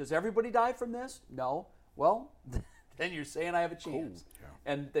 does everybody die from this? No. Well, then you're saying I have a chance. Cool.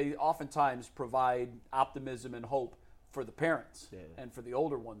 Yeah. And they oftentimes provide optimism and hope for the parents and for the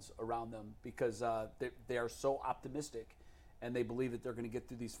older ones around them, because they are so optimistic and they believe that they're going to get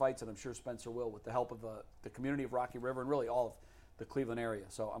through these fights, and I'm sure Spencer will, with the help of the community of Rocky River and really all of the Cleveland area.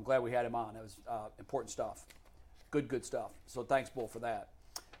 So I'm glad we had him on. That was important stuff. Good stuff. So thanks, Bull, for that.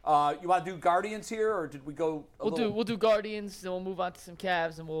 You want to do Guardians here, or did we go? We'll do Guardians, then we'll move on to some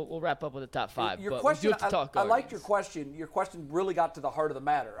Cavs, and we'll wrap up with the top five. Your but question, we do have to talk I Guardians. liked your question. Your question really got to the heart of the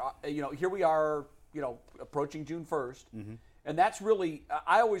matter. Here we are, approaching June 1st, and that's really.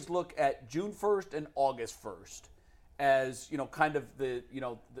 I always look at June 1st and August 1st, as, kind of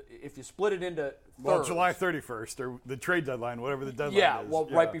if you split it into thirds. July 31st or the trade deadline, whatever the deadline is. Yeah,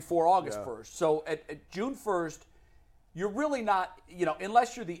 right before August 1st. So at June 1st, you're really not,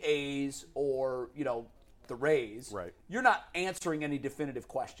 unless you're the A's or, the Rays, right, you're not answering any definitive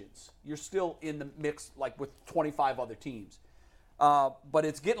questions. You're still in the mix, like with 25 other teams. But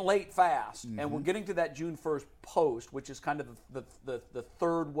it's getting late fast, and we're getting to that June 1st post, which is kind of the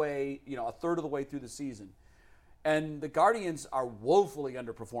third way, a third of the way through the season. And the Guardians are woefully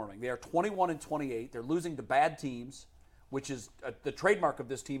underperforming. They are 21-28. They're losing to bad teams, which is the trademark of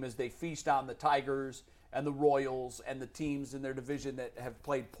this team is they feast on the Tigers and the Royals and the teams in their division that have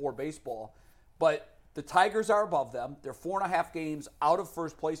played poor baseball. But the Tigers are above them. They're 4.5 games out of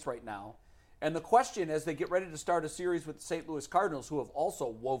first place right now. And the question, as they get ready to start a series with the St. Louis Cardinals, who have also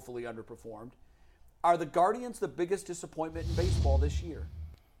woefully underperformed, are the Guardians the biggest disappointment in baseball this year?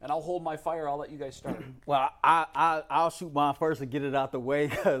 And I'll hold my fire. I'll let you guys start. Well, I'll shoot mine first and get it out the way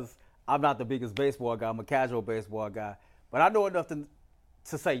because I'm not the biggest baseball guy. I'm a casual baseball guy. But I know enough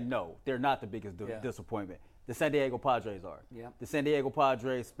to say no, they're not the biggest disappointment. The San Diego Padres are. Yeah. The San Diego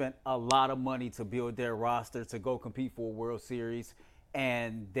Padres spent a lot of money to build their roster to go compete for a World Series,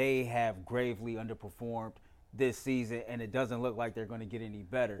 and they have gravely underperformed this season, and it doesn't look like they're going to get any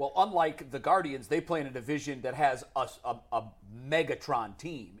better. Well, unlike the Guardians, they play in a division that has a Megatron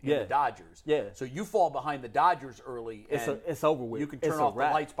team in the Dodgers. Yeah. So you fall behind the Dodgers early, and it's over with. You can turn off the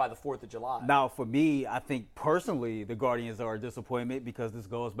lights by the 4th of July. Now, for me, I think personally the Guardians are a disappointment because this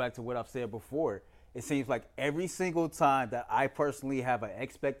goes back to what I've said before. It seems like every single time that I personally have an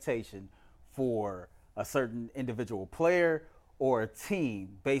expectation for a certain individual player or a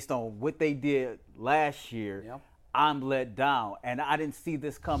team based on what they did last year, I'm let down. And I didn't see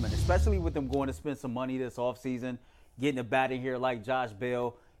this coming, especially with them going to spend some money this offseason, getting a bat in here like Josh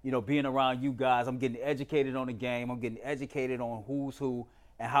Bell, being around you guys. I'm getting educated on the game. I'm getting educated on who's who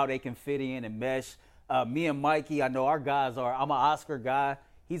and how they can fit in and mesh. Me and Mikey, I know our guys are. I'm an Oscar guy.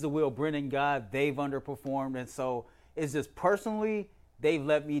 He's a Will Brennan guy. They've underperformed. And so it's just personally, they've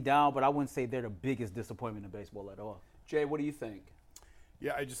let me down, but I wouldn't say they're the biggest disappointment in baseball at all. Jay, what do you think?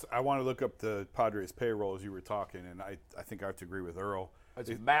 Yeah, I want to look up the Padres payroll as you were talking, and I think I have to agree with Earl.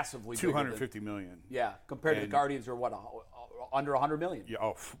 It's massively $250 million. Yeah, compared to the Guardians are what, under $100 million?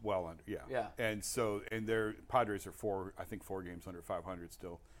 Yeah, well under, yeah. And their Padres are 4 games under 500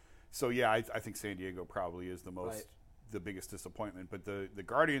 still. So yeah, I think San Diego probably is the biggest disappointment, but the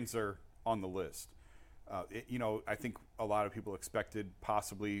Guardians are on the list. I think a lot of people expected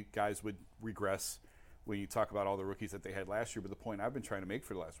possibly guys would regress when you talk about all the rookies that they had last year. But the point I've been trying to make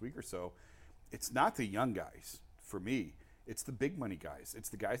for the last week or so, it's not the young guys for me. It's the big money guys. It's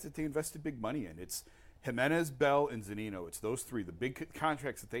the guys that they invested big money in. It's Jimenez, Bell, and Zunino. It's those three, the big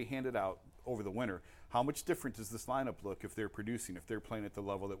contracts that they handed out over the winter. How much different does this lineup look if they're producing, if they're playing at the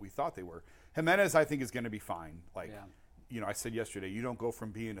level that we thought they were? Jimenez, I think, is going to be fine. I said yesterday, you don't go from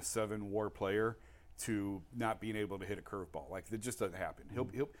being a 7-WAR player to not being able to hit a curveball. It just doesn't happen. He'll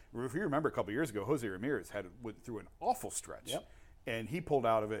if you remember a couple of years ago, Jose Ramirez went through an awful stretch, and he pulled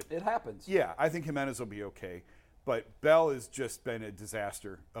out of it. It happens. Yeah, I think Jimenez will be okay, but Bell has just been a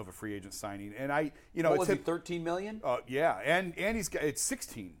disaster of a free agent signing. And what was it, $13 million? Yeah, and it's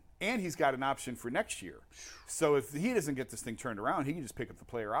 16, and he's got an option for next year. So if he doesn't get this thing turned around, he can just pick up the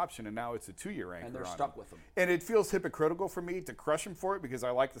player option, and now it's a 2-year anchor. And they're stuck with him. And it feels hypocritical for me to crush him for it because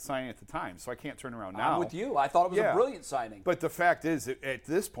I liked the signing at the time, so I can't turn around now. I'm with you. I thought it was a brilliant signing. But the fact is, at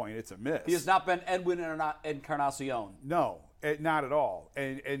this point, it's a miss. He has not been Edwin Encarnacion. No, not at all.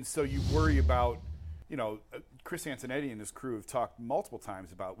 And so you worry about, Chris Antonetti and his crew have talked multiple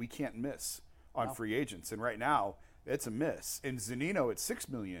times about we can't miss on free agents, and right now it's a miss. And Zunino at $6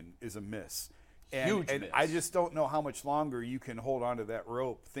 million is a miss. Huge and miss. I just don't know how much longer you can hold on to that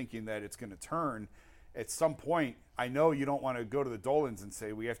rope thinking that it's going to turn. At some point, I know you don't want to go to the Dolans and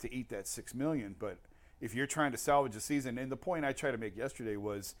say we have to eat that $6 million, but if you're trying to salvage a season, and the point I tried to make yesterday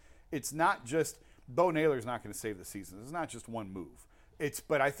was it's not just Bo Naylor's not going to save the season. It's not just one move.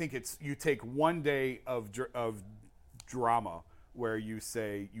 But I think you take one day of drama where you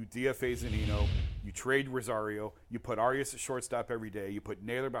say you DFA Zunino, you trade Rosario, you put Arias at shortstop every day, you put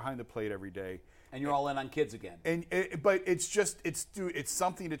Naylor behind the plate every day. And you're all in on kids again. But it's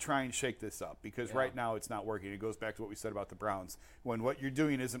something to try and shake this up because right now it's not working. It goes back to what we said about the Browns. When what you're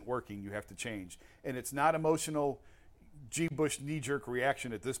doing isn't working, you have to change. And it's not emotional G. Bush knee-jerk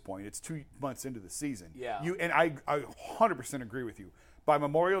reaction at this point. It's 2 months into the season. Yeah. I 100% agree with you. By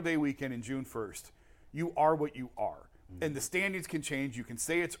Memorial Day weekend in June 1st, you are what you are. Mm-hmm. And the standings can change. You can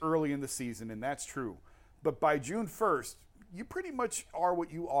say it's early in the season, and that's true. But by June 1st, you pretty much are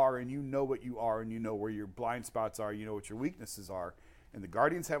what you are, and you know what you are, and you know where your blind spots are, you know what your weaknesses are. And the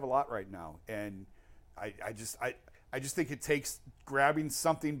Guardians have a lot right now. And I just think it takes grabbing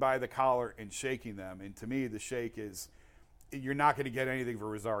something by the collar and shaking them. And to me, the shake is you're not going to get anything for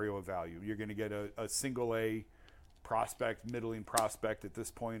Rosario of value. You're going to get a single A prospect, middling prospect at this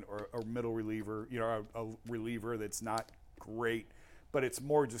point, or a middle reliever, a reliever that's not great. But it's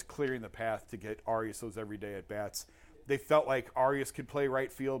more just clearing the path to get Arias those everyday at bats. They felt like Arias could play right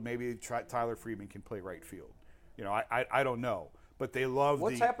field. Maybe Tyler Freeman can play right field. I don't know. But they love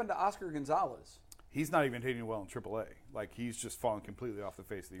What's happened to Oscar Gonzalez? He's not even hitting well in AAA. Like, he's just fallen completely off the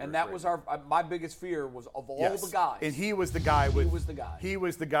face of the earth. And that was my biggest fear was of all the guys. And he was the guy. He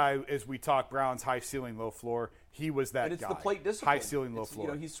was the guy, as we talk Browns, high ceiling, low floor. He was that guy. And it's the plate discipline. High ceiling, low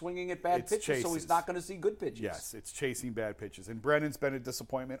floor. He's swinging at bad pitches, so he's not going to see good pitches. Yes, it's chasing bad pitches. And Brennan's been a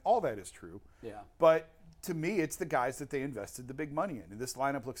disappointment. All that is true. Yeah. But to me, it's the guys that they invested the big money in. And this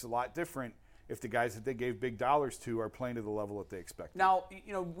lineup looks a lot different if the guys that they gave big dollars to are playing to the level that they expect. Now,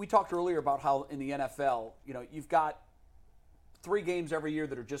 we talked earlier about how in the NFL, you've got 3 games every year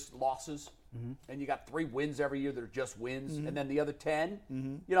that are just losses, and you got 3 wins every year that are just wins, and then the other 10,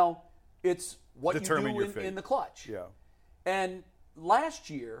 it's what Determine you do in the clutch. Yeah. And last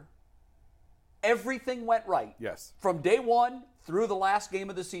year, everything went right. Yes. From day one through the last game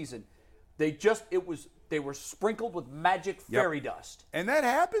of the season, they were sprinkled with magic fairy dust. And that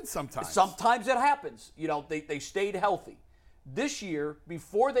happens sometimes. Sometimes it happens. They stayed healthy. This year,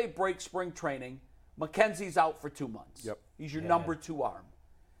 before they break spring training, McKenzie's out for 2 months. Yep. He's your number 2 arm.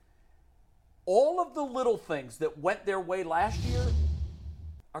 All of the little things that went their way last year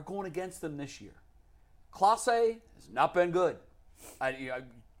are going against them this year. Clase has not been good.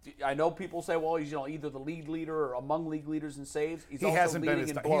 I know people say, well, he's either the league leader or among league leaders in saves. He hasn't been.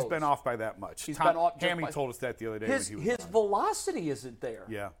 He's been off by that much. Hammy told us that the other day. His velocity isn't there.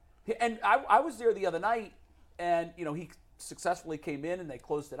 Yeah. And I was there the other night, and he successfully came in and they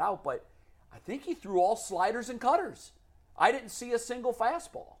closed it out. But I think he threw all sliders and cutters. I didn't see a single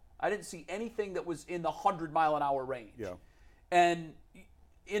fastball. I didn't see anything that was in the 100-mile-an-hour range. Yeah. And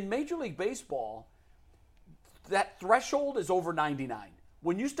in Major League Baseball, that threshold is over 99.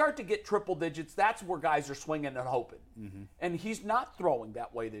 When you start to get triple digits, that's where guys are swinging and hoping. Mm-hmm. And he's not throwing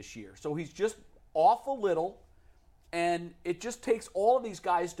that way this year. So he's just off a little, and it just takes all of these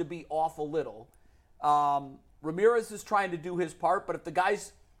guys to be off a little. Ramirez is trying to do his part, but if the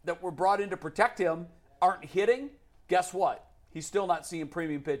guys that were brought in to protect him aren't hitting, guess what? He's still not seeing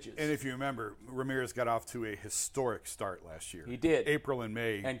premium pitches. And if you remember, Ramirez got off to a historic start last year. He did. April and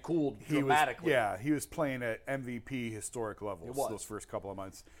May. And cooled dramatically. He was playing at MVP historic levels those first couple of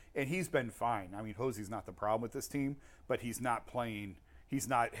months. And he's been fine. I mean, Hosey's not the problem with this team, but he's not playing. He's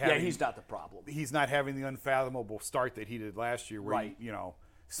not having. Yeah, he's not the problem. He's not having the unfathomable start that he did last year. Where right.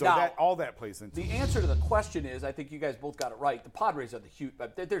 So now, all that plays into the answer to the question is, I think you guys both got it right. The Padres are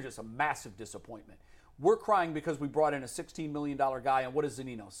they're just a massive disappointment. We're crying because we brought in a $16 million guy, and what is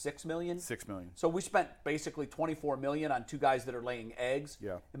Zunino? $6 million? $6 million. So we spent basically $24 million on 2 guys that are laying eggs.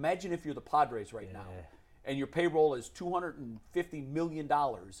 Yeah. Imagine if you're the Padres right now, and your payroll is $250 million,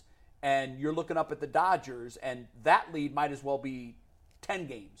 and you're looking up at the Dodgers, and that lead might as well be 10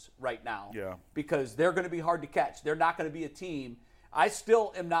 games right now. Yeah. Because they're going to be hard to catch. They're not going to be a team. I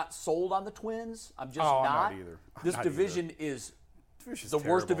still am not sold on the Twins. I'm just not. I'm not either. This division is the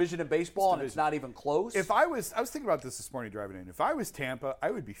worst division in baseball, and it's not even close. If I was thinking about this morning driving in. If I was Tampa,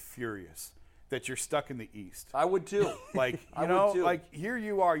 I would be furious that you're stuck in the East. I would too. Like here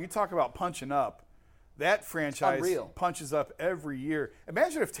you are. You talk about punching up. That franchise punches up every year.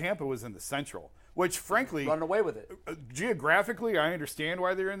 Imagine if Tampa was in the Central, which frankly, running away with it. Geographically, I understand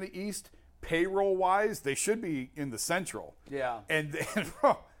why they're in the East. Payroll-wise, they should be in the Central. Yeah. And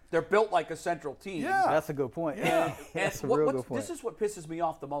they're built like a Central team. Yeah. That's a good point. Yeah. That's a real good point. This is what pisses me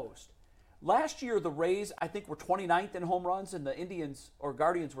off the most. Last year, the Rays, I think, were 29th in home runs, and the Indians or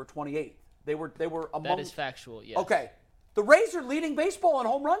Guardians were 28th. They were among. That is factual, yes. Okay. The Rays are leading baseball in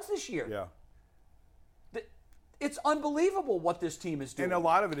home runs this year. Yeah. It's unbelievable what this team is doing. And a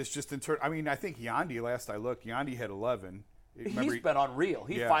lot of it is just I think Yandy, last I looked, Yandy had 11. He's been unreal.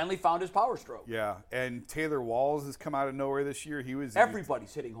 He finally found his power stroke. Yeah, and Taylor Walls has come out of nowhere this year.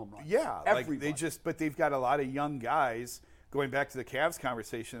 Everybody's hitting home runs. Yeah, everybody. But they've got a lot of young guys. Going back to the Cavs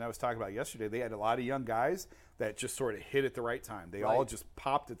conversation I was talking about yesterday, they had a lot of young guys that just sort of hit at the right time. They all just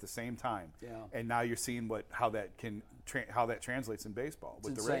popped at the same time. Yeah. And now you're seeing how that translates in baseball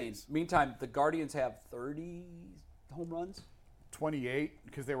with the Rays. Meantime, the Guardians have 30 home runs. 28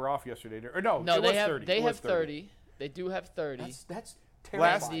 because they were off yesterday. Or no, they was have 30. They have 30. They do have 30.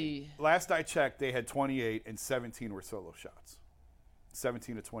 Last I checked, they had 28 and 17 were solo shots.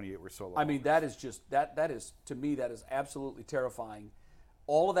 17 to 28 were solo. I mean, that is just that is, to me, that is absolutely terrifying.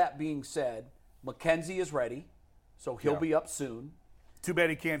 All of that being said, McKenzie is ready, so he'll be up soon. Too bad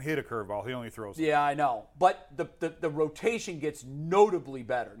he can't hit a curveball. He only throws it. Yeah, I know. But the rotation gets notably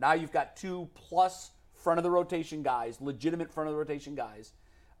better. Now you've got 2+ front of the rotation guys, legitimate front of the rotation guys.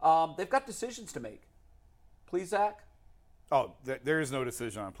 They've got decisions to make. Please, Zach? Oh, there is no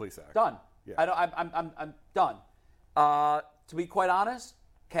decision on Plesac. Done. Yeah. I'm done. To be quite honest,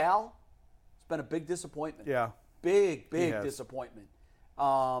 Cal, it's been a big disappointment. Yeah. Big disappointment.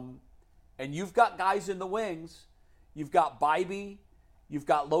 And you've got guys in the wings. You've got Bybee. You've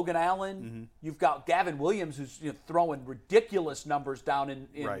got Logan Allen. Mm-hmm. You've got Gavin Williams, who's throwing ridiculous numbers down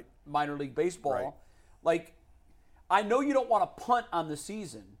in Right. minor league baseball. Right. Like, I know you don't want to punt on the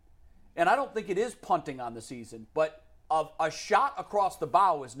season, and I don't think it is punting on the season, but a shot across the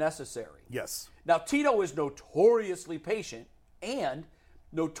bow is necessary. Yes. Now, Tito is notoriously patient, and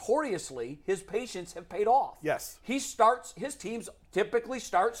notoriously his patience have paid off. Yes. His teams typically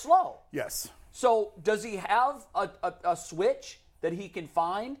start slow. Yes. So does he have a switch that he can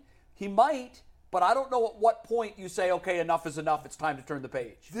find? He might, but I don't know at what point you say, okay, enough is enough, it's time to turn the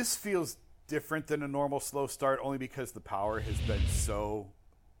page. This feels different than a normal slow start only because the power has been so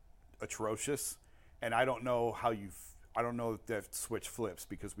atrocious, and I don't know if that switch flips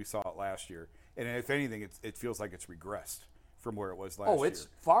because we saw it last year. And if anything, it feels like it's regressed from where it was last year.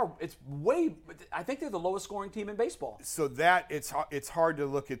 Oh, it's way, I think they're the lowest scoring team in baseball. So that it's hard to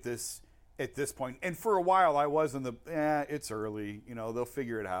look at this at this point. And for a while I was in it's early. They'll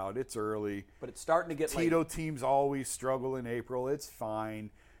figure it out. It's early. But it's starting to get Tito late. teams always struggle in April. It's fine.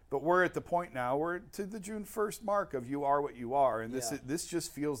 But we're at the point now, we're to the June 1st mark of you are what you are. And this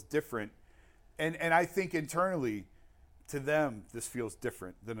just feels different. And I think internally, to them, this feels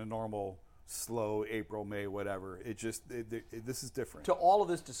different than a normal slow April, May, whatever. This is different. To all of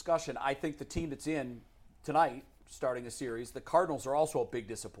this discussion, I think the team that's in tonight, starting a series, the Cardinals are also a big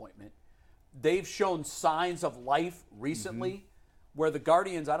disappointment. They've shown signs of life recently, where the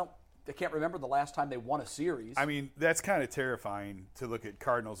Guardians, I can't remember the last time they won a series. I mean, that's kind of terrifying to look at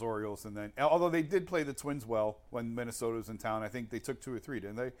Cardinals, Orioles, and then, although they did play the Twins well when Minnesota was in town, I think they took 2 or 3,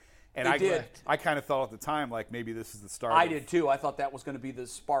 didn't they? And they did. I kind of thought at the time, like, maybe this is the start. I did too. I thought that was going to be the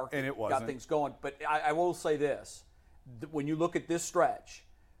spark and it wasn't. Got things going. But I will say this. When you look at this stretch,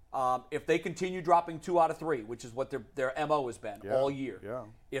 if they continue dropping 2 out of 3, which is what their MO has been all year,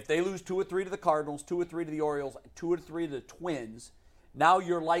 if they lose 2 or 3 to the Cardinals, 2 or 3 to the Orioles, 2 or 3 to the Twins, now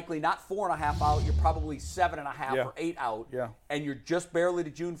you're likely not 4.5 out, you're probably 7.5 or 8 out, and you're just barely to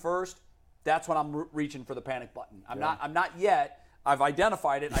June 1st. That's when I'm reaching for the panic button. I'm not yet. I've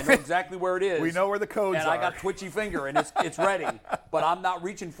identified it. I know exactly where it is. We know where the codes are. And I got twitchy finger, and it's ready. But I'm not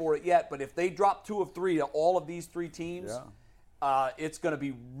reaching for it yet. But if they drop 2 of 3 to all of these 3 teams, it's going to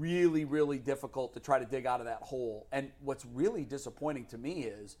be really, really difficult to try to dig out of that hole. And what's really disappointing to me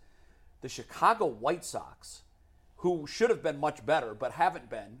is the Chicago White Sox, who should have been much better but haven't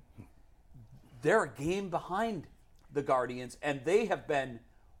been, they're a game behind the Guardians, and they have been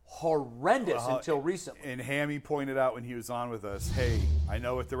horrendous until recently. And Hammy pointed out when he was on with us, hey, I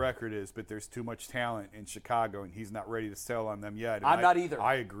know what the record is, but there's too much talent in Chicago, and he's not ready to sell on them yet. And I'm not either.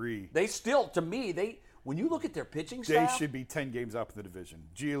 I agree. They still, to me, when you look at their pitching staff, they should be 10 games up in the division.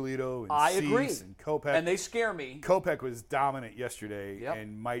 Giolito and I Cease agree. And Kopech. And they scare me. Kopech was dominant yesterday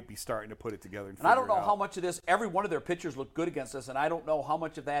and might be starting to put it together. And I don't know how much of this, every one of their pitchers looked good against us, and I don't know how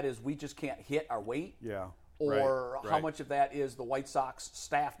much of that is we just can't hit our weight. Yeah. Or how much of that is the White Sox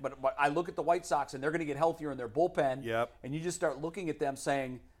staff. But I look at the White Sox, and they're going to get healthier in their bullpen. Yep. And you just start looking at them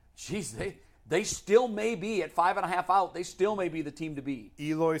saying, geez, they still may be at 5.5 out. They still may be the team to beat.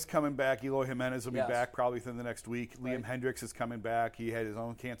 Eloy's coming back. Eloy Jimenez will be back probably within the next week. Liam Hendricks is coming back. He had his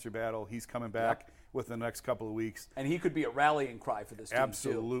own cancer battle. He's coming back within the next couple of weeks. And he could be a rallying cry for this team,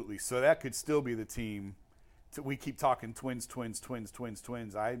 Absolutely. So that could still be the team. We keep talking twins.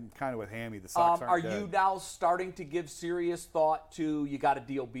 I'm kind of with Hammy. The Sox aren't dead. Are you now starting to give serious thought to you got to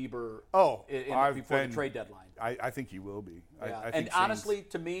deal Bieber before the trade deadline? I think he will be. Yeah. I think honestly,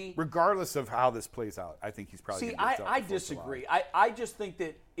 to me, regardless of how this plays out, I think he's probably going to get I disagree. I just think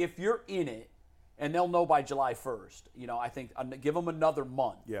that if you're in it, and they'll know by July 1st, I think give them another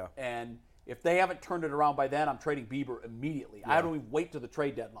month. Yeah. And if they haven't turned it around by then, I'm trading Bieber immediately. I don't even wait till the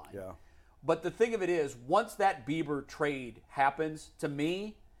trade deadline. Yeah. But the thing of it is, once that Bieber trade happens, to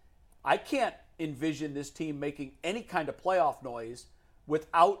me, I can't envision this team making any kind of playoff noise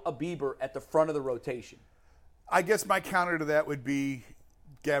without a Bieber at the front of the rotation. I guess my counter to that would be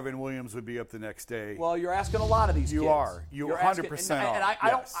Gavin Williams would be up the next day. Well, you're asking a lot of these kids. You are. You're 100%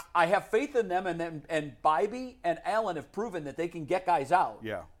 and I have faith in them, and Bybee and Allen have proven that they can get guys out.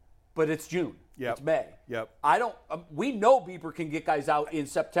 Yeah. But it's June. Yep. It's May. Yep. We know Bieber can get guys out in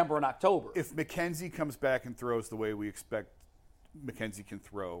September and October. If McKenzie comes back and throws the way we expect McKenzie can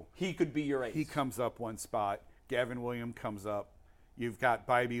throw, he could be your ace. He comes up one spot. Gavin Williams comes up. You've got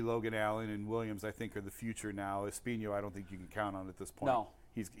Bybee, Logan Allen, and Williams, I think, are the future now. Espino, I don't think you can count on at this point. No.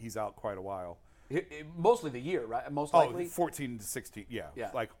 He's out quite a while. Mostly the year, right? Most likely? 14 to 16, yeah.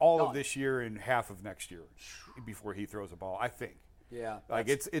 Like of this year and half of next year before he throws a ball, I think. Yeah. Like,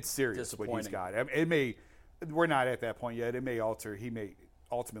 it's serious what he's got. It may – we're not at that point yet. It may alter – he may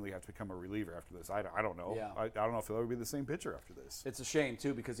ultimately have to become a reliever after this. I don't know. Yeah. I don't know if he'll ever be the same pitcher after this. It's a shame,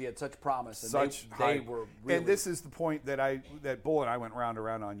 too, because he had such promise. And they were really – And this is the point that Bull and I went round and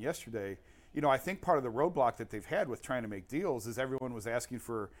around on yesterday. I think part of the roadblock that they've had with trying to make deals is everyone was asking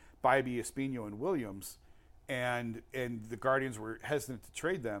for Bybee, Espino, and Williams, and the Guardians were hesitant to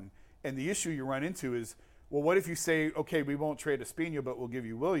trade them. And the issue you run into is, well, what if you say, okay, we won't trade Espino, but we'll give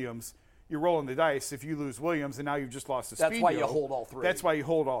you Williams? You're rolling the dice if you lose Williams, and now you've just lost Espino. That's why you hold all three. That's why you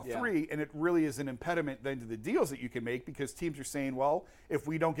hold all three, and it really is an impediment then to the deals that you can make because teams are saying, well, if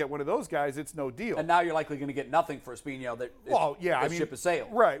we don't get one of those guys, it's no deal. And now you're likely going to get nothing for Espino. Ship has sailed.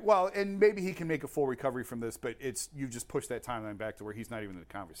 Right. Well, and maybe he can make a full recovery from this, but you've just pushed that timeline back to where he's not even in the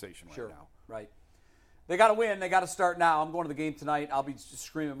conversation right now. Right. They got to win. They got to start now. I'm going to the game tonight. I'll be just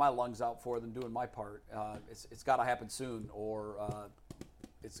screaming my lungs out for them, doing my part. It's got to happen soon, or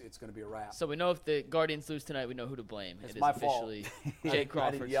it's going to be a wrap. So we know if the Guardians lose tonight, we know who to blame. It's it my is officially fault. Jay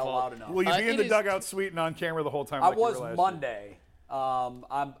Crawford's I didn't yell fault. loud enough. Will you be in the dugout suite and on camera the whole time? I like was you were last Monday.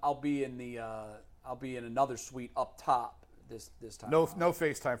 I'll be in another suite up top this time. No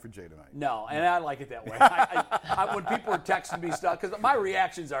FaceTime for Jay tonight. No, and I like it that way. When people are texting me stuff, because my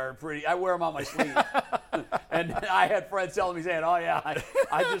reactions are pretty. I wear them on my sleeve. And I had friends telling me, saying, "Oh yeah,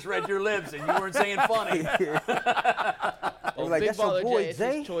 I just read your lips and you weren't saying funny." Well, like, Big that's your Baller boy, Jay, it's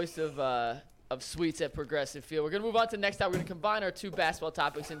Jay. his choice of suites at Progressive Field. We're going to move on to the next time. We're going to combine our two basketball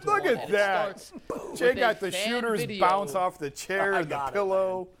topics into Look one. at and that. It starts Jay with got a the fan shooters video. bounce off the chair and the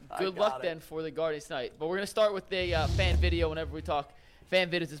pillow. Good luck then for the Guardians tonight. But we're going to start with a fan video whenever we talk. Fan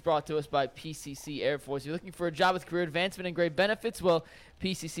Videos is brought to us by PCC Airfoils. You're looking for a job with career advancement and great benefits? Well,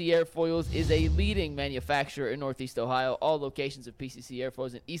 PCC Airfoils is a leading manufacturer in Northeast Ohio. All locations of PCC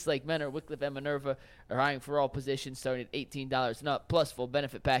Airfoils in Eastlake, Menor, Wickliffe, and Minerva are hiring for all positions starting at $18 and up, plus full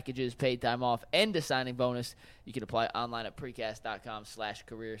benefit packages, paid time off, and a signing bonus. You can apply online at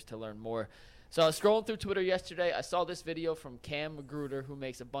precast.com/careers to learn more. So I was scrolling through Twitter yesterday. I saw this video from Cam Magruder, who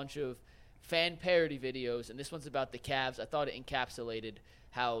makes a bunch of fan parody videos, and this one's about the Cavs. I thought it encapsulated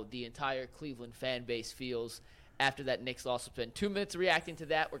how the entire Cleveland fan base feels after that Knicks loss. We'll spend 2 minutes reacting to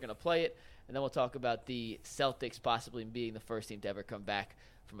that. We're going to play it, and then we'll talk about the Celtics possibly being the first team to ever come back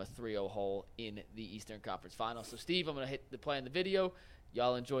from a 3-0 hole in the Eastern Conference Finals. So, Steve, I'm going to hit the play on the video.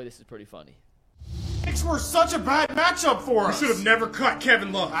 Y'all enjoy. This is pretty funny. Knicks were such a bad matchup for us. We should have never cut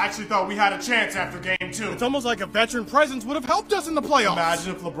Kevin Love. I actually thought we had a chance after game 2. It's almost like a veteran presence would have helped us in the playoffs.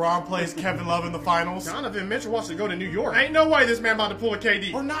 Imagine if LeBron plays Kevin Love in the finals. Donovan Mitchell wants to go to New York. Ain't no way this man about to pull a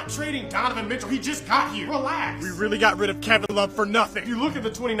KD. We're not trading Donovan Mitchell. He just got here. Relax. We really got rid of Kevin Love for nothing. If you look at the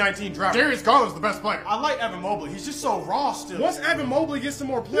 2019 draft, Darius Garland's the best player. I like Evan Mobley. He's just so raw still. Once Evan Mobley gets some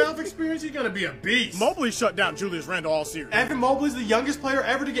more playoff experience, he's going to be a beast. Mobley shut down Julius Randle all series. Evan Mobley's the youngest player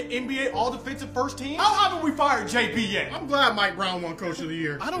ever to get NBA All-Defensive First Team. How haven't we fired JB yet? I'm glad Mike Brown won Coach of the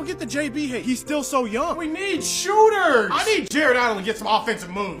Year. I don't get the JB hate. He's still so young. We need shooters. I need Jared Allen to get some offensive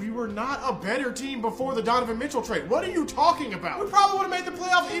moves. We were not a better team before the Donovan Mitchell trade. What are you talking about? We probably would have made the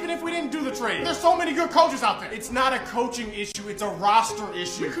playoffs even if we didn't do the trade. There's so many good coaches out there. It's not a coaching issue. It's a roster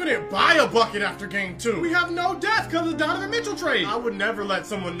issue. We couldn't buy a bucket after game 2. We have no depth because of the Donovan Mitchell trade. I would never let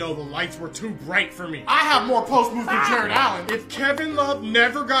someone know the lights were too bright for me. I have more post moves than Jared Allen. If Kevin Love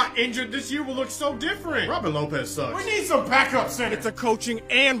never got injured this year, would look so different. Robin Lopez sucks. We need some backup center. It's a coaching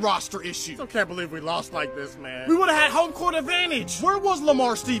and roster issue. I can't believe we lost like this, man. We would have had home court advantage. Where was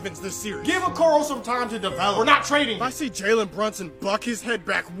Lamar Stevens this series? Give Okoro some time to develop. We're not trading. If I see Jalen Brunson buck his head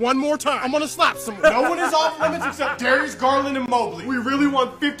back one more time, I'm going to slap someone. No one is off limits except Darius Garland and Mobley. We really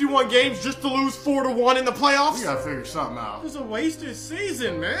won 51 games just to lose 4-1 in the playoffs? We gotta figure something out. It was a wasted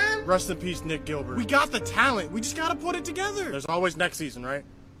season, man. Rest in peace, Nick Gilbert. We got the talent. We just got to put it together. There's always next season, right?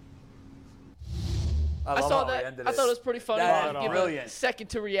 I saw that. I thought it was pretty funny. That is give brilliant. a second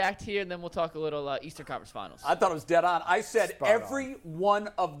to react here, and then we'll talk a little Eastern Conference Finals. I thought it was dead on. I said every one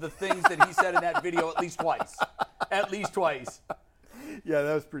of the things that he said in that video at least twice. At least twice. Yeah,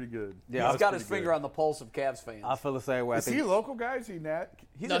 that was pretty good. Yeah, He's got his finger on the pulse of Cavs fans. I feel the same way. Is he a local guy? Is he He's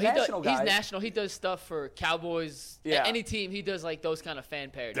no, a national guy. He's national. He does stuff for Cowboys. Yeah. Any team. He does like those kind of fan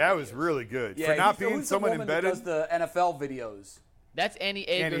parodies. That was really good. Yeah, For not who's being the someone woman embedded. that does the NFL videos. That's Annie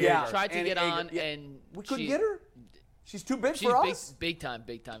Ager. Annie Ager. Who tried to Annie get Ager. on, Yeah. and We couldn't get her? She's too big She's for big, us? big time.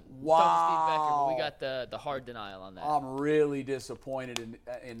 We Wow. talked to Steve Becker, but we got the hard denial on that. I'm really disappointed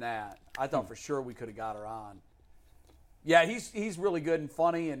in that. I thought for sure we could have got her on. Yeah, he's really good and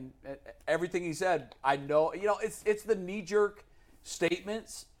funny, and everything he said, I know. You know, it's the knee-jerk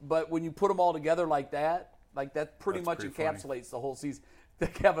statements, but when you put them all together like that pretty That's much pretty encapsulates the whole season. The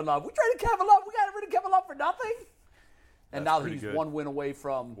Kevin Love. We traded Kevin Love. We got rid of Kevin Love for nothing. And That's now pretty he's good. one win away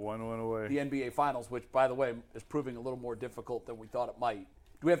from the NBA Finals, which, by the way, is proving a little more difficult than we thought it might.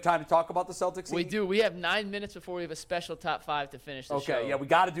 Do we have time to talk about the Celtics? We do. We have 9 minutes before we have a special top 5 to finish the show. Okay, yeah, we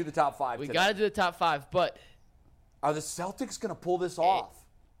got to do the top 5 We today. got to do the top 5, but Are the Celtics going to pull this off?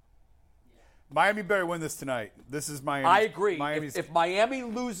 Miami better win this tonight. This is Miami. I agree. Miami's If Miami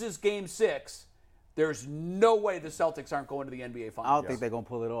loses Game 6, there's no way the Celtics aren't going to the NBA Finals. I don't think they're going to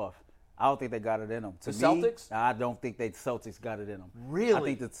pull it off. I don't think they got it in them. To The Celtics? I don't think the Celtics got it in them. Really? I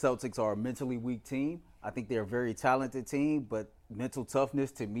think the Celtics are a mentally weak team. I think they're a very talented team, but mental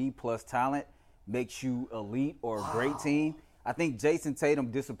toughness to me plus talent makes you elite or a great team. I think Jason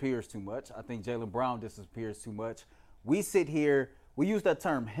Tatum disappears too much. I think Jaylen Brown disappears too much. We sit here, we use that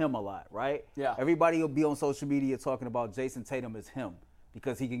term him a lot, right? Yeah. Everybody will be on social media talking about Jason Tatum as him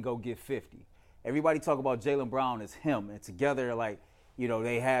because he can go get 50. Everybody talk about Jaylen Brown as him, and together, like, you know,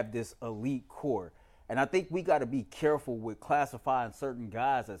 they have this elite core. And I think we got to be careful with classifying certain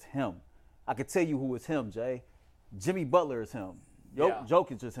guys as him. I can tell you who is him, Jay. Jimmy Butler is him. Yeah.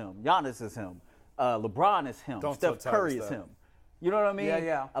 Jokic is him. Giannis is him. LeBron is him. Don't Steph tell Curry Tyrese is that. him. You know what I mean?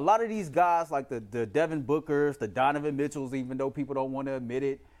 Yeah. A lot of these guys, like the Devin Bookers, the Donovan Mitchells, even though people don't want to admit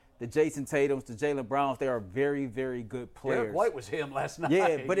it, the Jason Tatums, the Jaylen Browns, they are very, very good players. Derek White was him last night.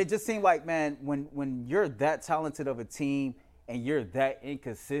 Yeah, but it just seemed like, man, when you're that talented of a team and you're that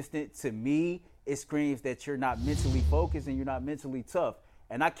inconsistent, to me, it screams that you're not mentally focused and you're not mentally tough.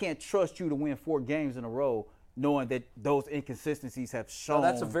 And I can't trust you to win 4 games in a row knowing that those inconsistencies have shown.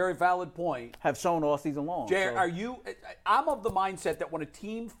 that's a very valid point. Have shown all season long. Jay, So- I'm of the mindset that when a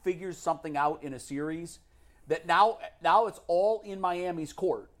team figures something out in a series, that now it's all in Miami's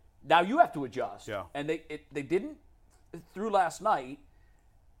court. Now you have to adjust. Yeah. And they didn't through last night,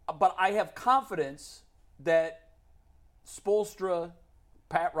 but I have confidence that Spoelstra,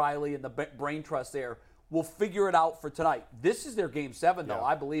 Pat Riley, and the brain trust there will figure it out for tonight. This is their Game 7, though. Yeah.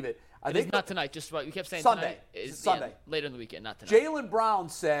 I believe it. I think it's not tonight. Just what we kept saying Sunday. tonight. It's Sunday. Later in the weekend, not tonight. Jaylen Brown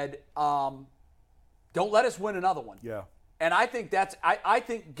said, "Don't let us win another one." Yeah. And I think I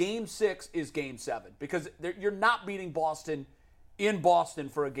think Game 6 is Game 7 because you're not beating Boston in Boston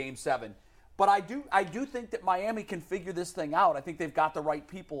for a Game 7. But I do think that Miami can figure this thing out. I think they've got the right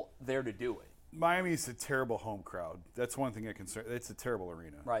people there to do it. Miami's a terrible home crowd. That's one thing that concerns. It's a terrible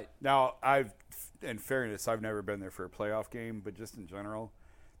arena. Right. Now, in fairness, I've never been there for a playoff game, but just in general,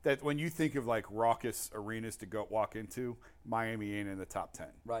 that when you think of like raucous arenas to go walk into, Miami ain't in the top 10.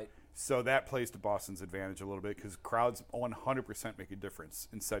 Right. So that plays to Boston's advantage a little bit because crowds 100% make a difference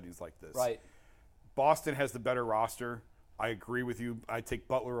in settings like this. Right. Boston has the better roster. I agree with you. I take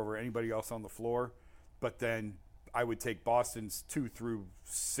Butler over anybody else on the floor, but then I would take Boston's 2 through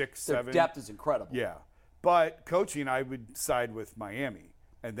 6, Their 7. depth is incredible. Yeah. But coaching, I would side with Miami,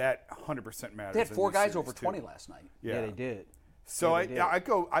 and that 100% matters. They had in 4 this guys series, over too. 20 last night. Yeah, they did. So Yeah, they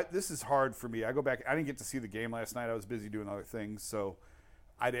did. this is hard for me. I go back. I didn't get to see the game last night. I was busy doing other things, so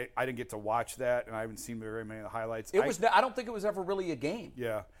I didn't get to watch that, and I haven't seen very many of the highlights. I don't think it was ever really a game.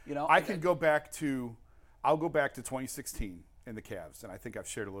 Yeah. You know, I'll go back to 2016 in the Cavs, and I think I've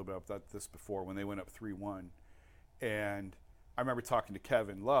shared a little bit about this before when they went up 3-1. And I remember talking to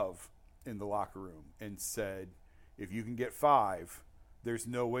Kevin Love in the locker room and said, if you can get 5, there's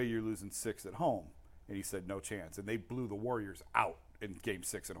no way you're losing 6 at home. And he said, no chance. And they blew the Warriors out in Game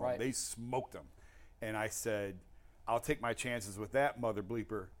 6 at home. Right. They smoked them. And I said, I'll take my chances with that mother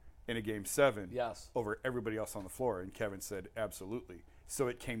bleeper in a Game 7 Yes. over everybody else on the floor. And Kevin said, absolutely. So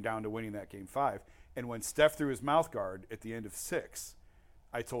it came down to winning that Game 5. And when Steph threw his mouth guard at the end of 6,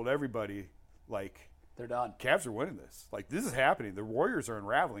 I told everybody, like, they're done. Cavs are winning this. Like, this is happening. The Warriors are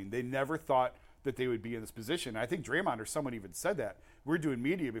unraveling. They never thought that they would be in this position. I think Draymond or someone even said that. We were doing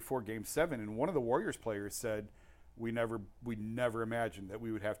media before Game 7, and one of the Warriors players said, we never imagined that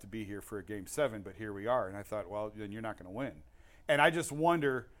we would have to be here for a Game 7, but here we are. And I thought, well, then you're not going to win. And I just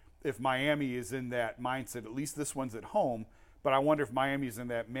wonder if Miami is in that mindset. At least this one's at home. But I wonder if Miami's in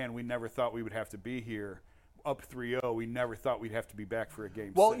that, man, we never thought we would have to be here. up 3-0, we never thought we'd have to be back for a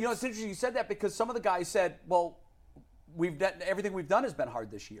game. Well, 6. it's interesting you said that because some of the guys said, well, everything we've done has been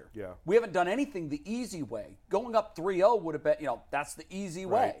hard this year. Yeah. We haven't done anything the easy way. Going up 3-0 would have been, that's the easy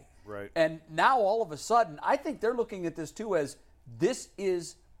way. Right. And now all of a sudden, I think they're looking at this too as this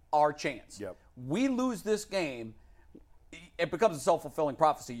is our chance. Yep. We lose this game, it becomes a self-fulfilling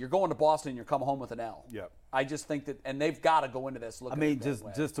prophecy. You're going to Boston, you're coming home with an L. Yep. I just think that, and they've got to go into this looking at it that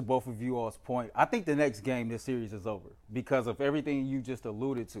way. just to both of you all's point, I think the next game, this series is over because of everything you just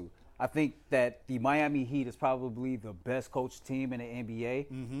alluded to. I think that the Miami Heat is probably the best coached team in the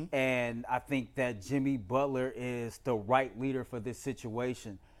NBA, and I think that Jimmy Butler is the right leader for this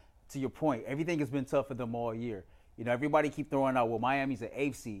situation. To your point, everything has been tough for them all year. Everybody keep throwing out, well, Miami's an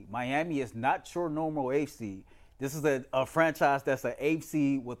 8th seed. Miami is not your normal 8th seed. This is a franchise that's an 8th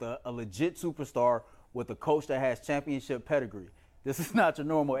seed with a legit superstar with a coach that has championship pedigree. This is not your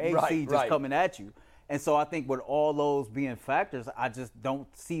normal 8th seed just coming at you. And so I think with all those being factors, I just don't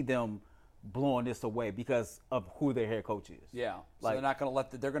see them blowing this away because of who their head coach is. Yeah. So they're not going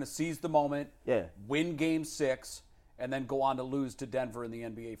to they're going to seize the moment, win game 6, and then go on to lose to Denver in the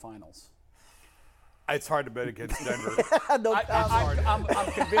NBA Finals. It's hard to bet against Denver.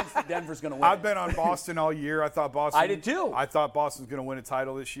 I'm convinced that Denver's going to win. I've been on Boston all year. I thought Boston. I did too. I thought Boston was going to win a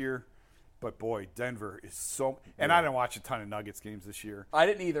title this year. But, boy, Denver is so – and I didn't watch a ton of Nuggets games this year. I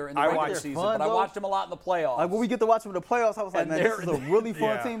didn't either in the regular season, but I watched them a lot in the playoffs. Like when we get to watch them in the playoffs, I was like, man, this is a really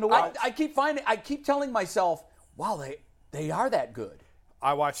fun team to watch. I keep telling myself, wow, they are that good.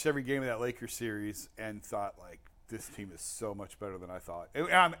 I watched every game of that Lakers series and thought, like, this team is so much better than I thought.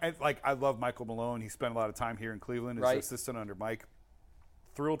 I love Michael Malone. He spent a lot of time here in Cleveland as assistant under Mike.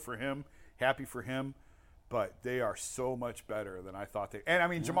 Thrilled for him, happy for him. But they are so much better than I thought they. And I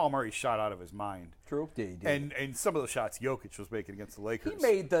mean, Jamal Murray shot out of his mind. True. Yeah, he did. And some of the shots Jokic was making against the Lakers. He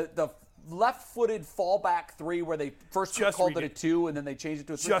made the left-footed fallback 3 where they first called it a 2 and then they changed it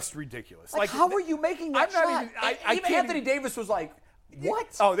to a 3. Just ridiculous. Like how are you making that shot? Even Anthony Davis was like, what?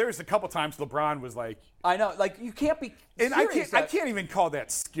 Oh, there was a couple times LeBron was like, I know, like you can't be. And I can't even call that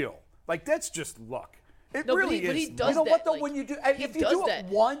skill. Like that's just luck. It really is. But he does you know that, what though? like, when you do, if you do it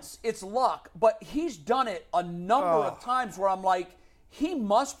once, it's luck. But he's done it a number of times where I'm like, he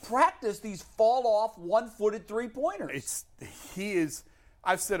must practice these fall off one-footed 3-pointers. He is.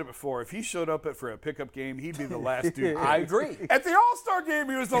 I've said it before. If he showed up for a pickup game, he'd be the last dude picked. I agree. At the All-Star game,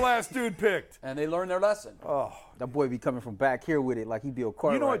 he was the last dude picked. And they learned their lesson. Oh, that boy be coming from back here with it like he be a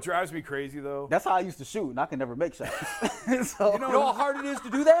quarterback. You know what drives me crazy though? That's how I used to shoot, and I can never make shots. So, you know how hard it is to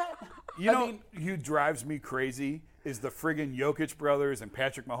do that? Who drives me crazy is the friggin' Jokic brothers and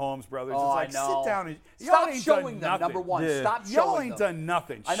Patrick Mahomes brothers. Oh, it's like, I know. sit down and stop showing them. Number one, stop showing them. Y'all ain't done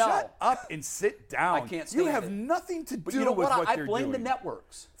nothing. I know. Shut up and sit down. I can't stand You have it. nothing to But do you know with what? what I they're blame doing. the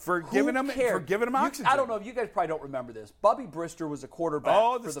networks For giving them oxygen. I don't know if you guys probably don't remember this. Bubby Brister was a quarterback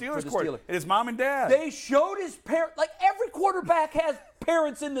Oh, for the the Steelers Steelers. quarterback. And his mom and dad. They showed his parents. Like every quarterback has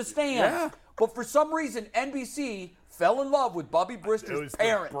parents in the stands. Yeah. But for some reason, NBC fell in love with Bubby Brister's It was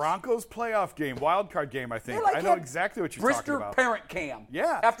parents. the Broncos playoff game, wild card game, I think. Like I know exactly what you're talking Brister about. parent cam.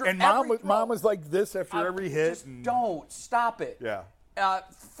 Yeah. After and every mom was like this after every hit. Just don't stop it. Yeah.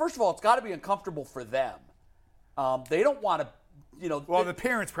 First of all, it's got to be uncomfortable for them. They don't want to, Well, the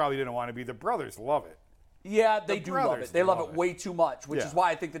parents probably didn't want to be. The brothers love it. Yeah, they do love brothers it. They love love it it. way too much, which is why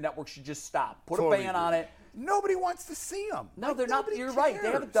I think the network should just stop. Put Totally a ban agree. on it. Nobody wants to see them. No, they're not. You're cares. right.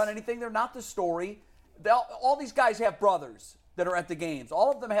 They haven't done anything. They're not the story. All these guys have brothers that are at the games.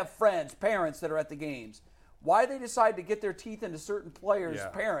 All of them have friends, parents that are at the games. Why they decide to get their teeth into certain players'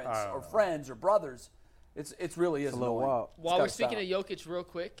 parents or friends or brothers, it really is a little annoying. wild. While we're speaking of Jokic real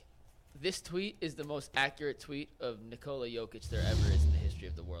quick, this tweet is the most accurate tweet of Nikola Jokic there ever is in the history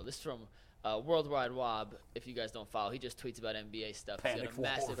of the world. This is from Worldwide Wob. If you guys don't follow, he just tweets about NBA stuff. He's got a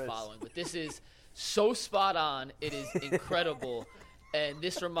massive following. But this is so spot on. It is incredible. And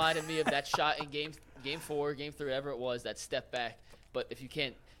this reminded me of that shot in game 4, game 3, whatever it was, that step back. But if you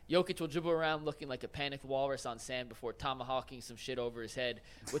can't, Jokic will dribble around looking like a panicked walrus on sand before tomahawking some shit over his head,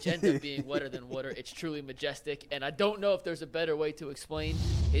 which ends up being wetter than water. It's truly majestic. And I don't know if there's a better way to explain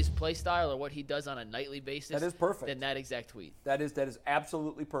his play style or what he does on a nightly basis. That is perfect. Than that exact tweet. That is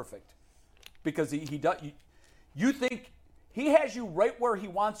absolutely perfect. Because he does. You think he has you right where he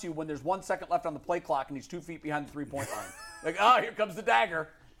wants you when there's 1 second left on the play clock and he's 2 feet behind the 3-point line. Like, here comes the dagger.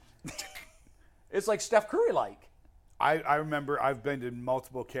 It's like Steph Curry-like. I remember I've been to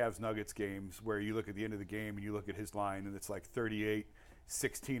multiple Cavs Nuggets games where you look at the end of the game and you look at his line and it's like 38,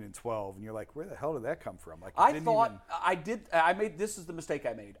 16, and 12, and you're like, where the hell did that come from? Like, this is the mistake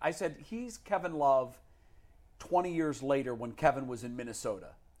I made. I said he's Kevin Love 20 years later when Kevin was in Minnesota,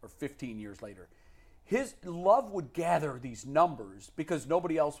 or 15 years later. his Love would gather these numbers because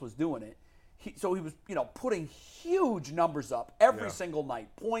nobody else was doing it. So he was, putting huge numbers up every single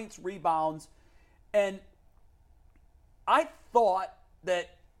night, points, rebounds, and I thought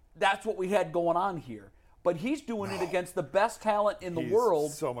that that's what we had going on here. But he's doing it against the best talent in the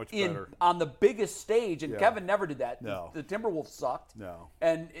world. So much better. On the biggest stage, and Kevin never did that. No. The Timberwolves sucked. No.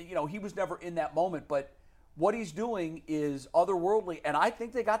 And, he was never in that moment. But what he's doing is otherworldly, and I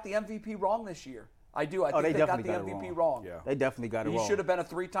think they got the MVP wrong this year. I do. I think they got the MVP wrong. Yeah. They definitely got it wrong. He should have been a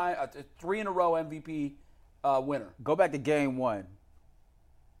 3-in-a-row MVP winner. Go back to game 1.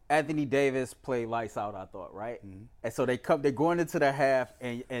 Anthony Davis played lights out, I thought, right? Mm-hmm. And so they're going into the half,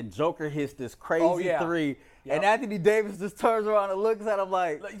 and Joker hits this crazy three, and Anthony Davis just turns around and looks at him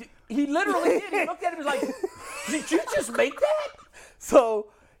like he literally did. He looked at him and was like, "Did you just make that?" So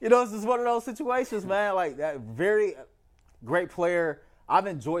it's just one of those situations, man. Like that, very great player. I've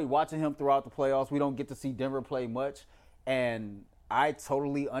enjoyed watching him throughout the playoffs. We don't get to see Denver play much, and I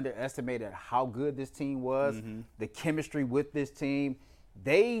totally underestimated how good this team was, the chemistry with this team.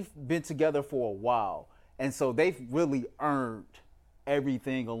 They've been together for a while, and so they've really earned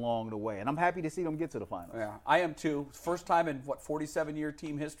everything along the way. And I'm happy to see them get to the finals. Yeah, I am too. First time in 47-year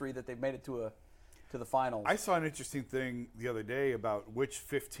team history that they've made it to the finals. I saw an interesting thing the other day about which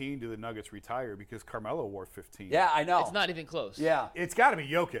 15 do the Nuggets retire because Carmelo wore 15. Yeah, I know. It's not even close. Yeah, it's got to be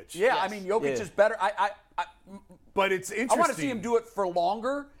Jokic. Yeah, I mean Jokic is better. But it's interesting. I want to see him do it for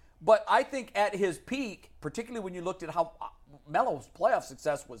longer. But I think at his peak, particularly when you looked at how Melo's playoff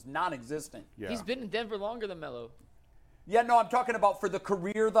success was non-existent. Yeah. He's been in Denver longer than Melo. Yeah, no, I'm talking about for the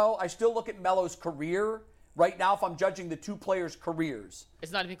career, though. I still look at Melo's career right now if I'm judging the two players' careers.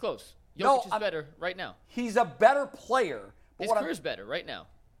 It's not even close. Jokic is better right now. He's a better player. His career's better right now.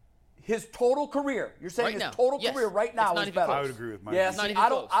 His total career. You're saying his total career right now is better. I would agree with Mike. Yeah,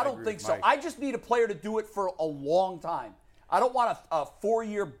 I don't think so. I just need a player to do it for a long time. I don't want a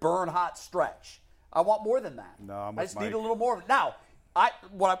 4-year burn-hot stretch. I want more than that. No, I'm I just need a little more. Now,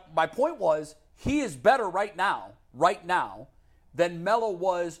 my point was he is better right now than Melo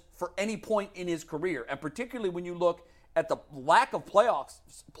was for any point in his career, and particularly when you look at the lack of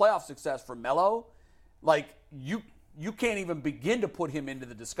playoff success for Melo, like you can't even begin to put him into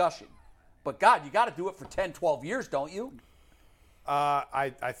the discussion. But God, you got to do it for 10, 12 years, don't you?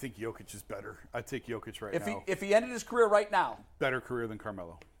 I think Jokic is better. I take Jokic now. If he ended his career right now, better career than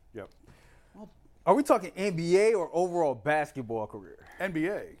Carmelo. Yep. Are we talking NBA or overall basketball career?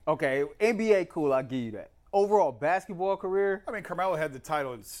 NBA. Okay, NBA, cool. I'll give you that. Overall basketball career. I mean, Carmelo had the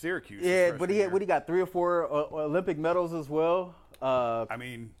title in Syracuse. Yeah, but he got 3 or 4 Olympic medals as well. I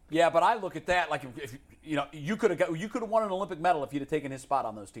mean, yeah, but I look at that like if you could have won an Olympic medal if you'd have taken his spot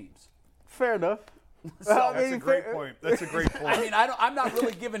on those teams. Fair enough. That's a great point. That's a great point. I mean, I'm not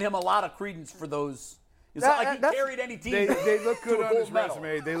really giving him a lot of credence for those. It's not like he carried any team. They look good on his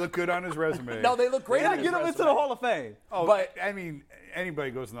resume. They look good on his resume. No, they look great on his resume. Get him into the Hall of Fame. Oh, but I mean,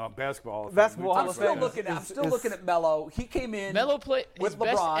 anybody goes in the basketball Hall of Fame. Basketball Hall of Fame. I'm still looking at Melo. He came in. Melo played with his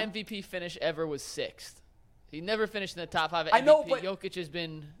LeBron. best MVP finish ever was 6th. He never finished in the top 5 at MVP. I know, but Jokic has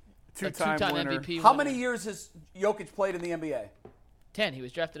been two-time winner. MVP. How many years has Jokic played in the NBA? 10. He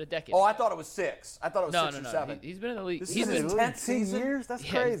was drafted a decade. Oh, I thought it was 6. I thought it was 6 or 7. He's been in the league. He's been 10 years. That's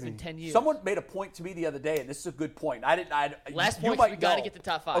yeah, crazy. It's been 10 years. Someone made a point to me the other day, and this is a good point. Last point, we got to get the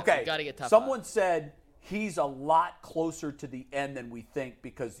top 5. Okay. We got to get top 5. Someone said he's a lot closer to the end than we think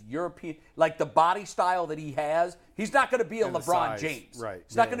because European, like the body style that he has, he's not going to be a LeBron James. Right.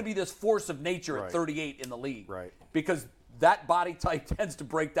 He's not going to be this force of nature at 38 in the league. Right. Because that body type tends to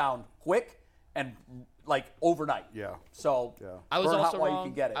break down quick and like overnight. Yeah. So I was also wrong. wrong. You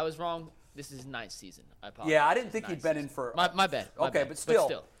can get it. I was wrong. This is his 9th season. I apologize. Yeah, I didn't think he'd been in for. My bad. Okay, but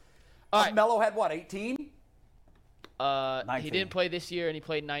still. All right. Melo had what, 18? He didn't play this year, and he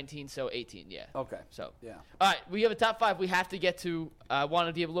played 19, so 18. Yeah. Okay. So yeah. All right, we have a top 5 we have to get to. I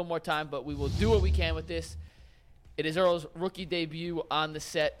wanted to give a little more time, but we will do what we can with this. It is Earl's rookie debut on the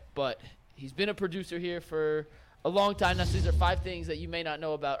set, but he's been a producer here for a long time now. So these are 5 things that you may not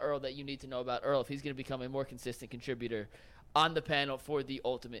know about Earl that you need to know about Earl if he's going to become a more consistent contributor on the panel for the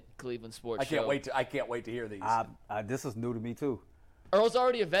Ultimate Cleveland Sports Show. I can't wait to hear these. This is new to me too. Earl's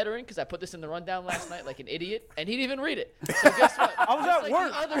already a veteran because I put this in the rundown last night like an idiot, and he didn't even read it. So guess what? I was Just at like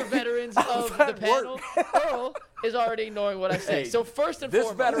work. The other veterans of the panel, Earl is already ignoring what I say. Hey, so first and this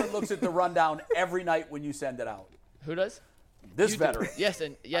foremost, veteran looks at the rundown every night when you send it out. Who does? This You veteran. do. Yes,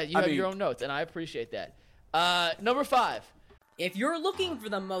 and you have your own notes, and I appreciate that. Number 5. If you're looking for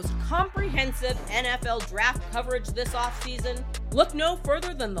the most comprehensive NFL draft coverage this offseason, look no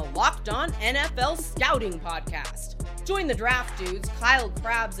further than the Locked On NFL Scouting Podcast. Join the draft dudes, Kyle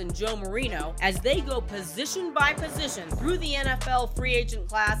Krabs and Joe Marino, as they go position by position through the NFL free agent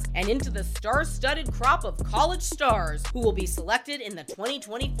class and into the star-studded crop of college stars who will be selected in the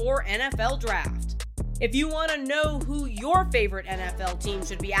 2024 NFL Draft. If you want to know who your favorite NFL team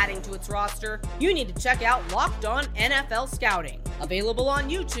should be adding to its roster, you need to check out Locked On NFL Scouting, available on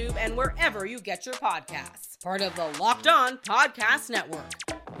YouTube and wherever you get your podcasts. Part of the Locked On Podcast Network,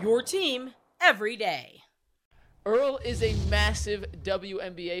 your team every day. Earl is a massive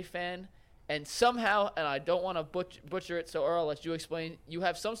WNBA fan, and somehow, and I don't want to butcher it, so Earl, let you explain, you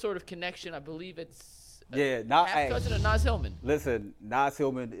have some sort of connection. I believe it's half cousin of Naz Hillman. Listen, Naz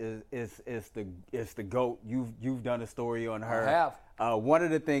Hillman is the GOAT. You've done a story on her. I have. One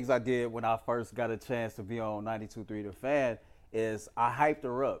of the things I did when I first got a chance to be on 92.3 The Fan is I hyped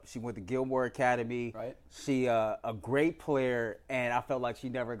her up. She went to Gilmore Academy. Right. She a great player, and I felt like she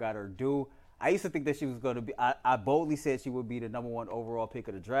never got her due. I used to think that she was going to be – I boldly said she would be the number 1 overall pick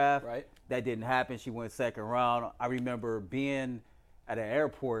of the draft. Right. That didn't happen. She went second round. I remember being at an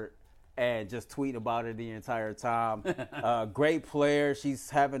airport and just tweeting about it the entire time. Great player. She's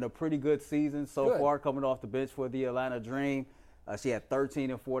having a pretty good season so far, coming off the bench for the Atlanta Dream. She had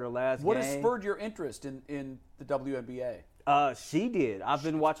 13 and 4 the last game. What has spurred your interest in the WNBA? She did. I've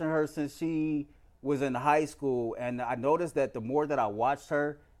been watching her since she was in high school, and I noticed that the more that I watched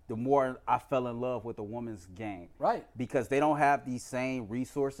her, the more I fell in love with the women's game. Right. Because they don't have these same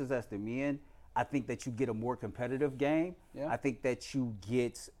resources as the men. I think that you get a more competitive game. Yeah. I think that you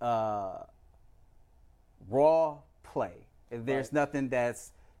get raw play. And there's nothing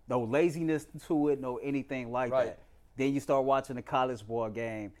that's no laziness to it, no anything like that. Then you start watching the college ball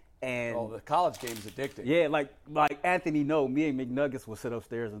game. And the college game is addicting. Yeah, like Anthony me and McNuggets will sit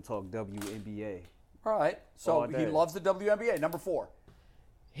upstairs and talk WNBA. All right. So he loves the WNBA. Number 4.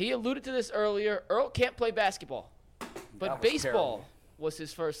 He alluded to this earlier. Earl can't play basketball, but baseball was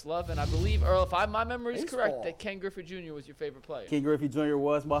his first love. And I believe, Earl, if my memory is correct, that Ken Griffey Jr. was your favorite player. Ken Griffey Jr.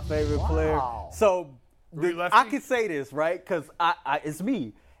 was my favorite player. So I can say this, right? Because it's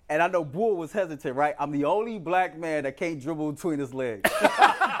me. And I know Bull was hesitant, right? I'm the only black man that can't dribble between his legs.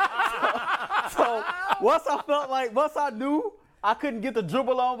 So once I knew I couldn't get the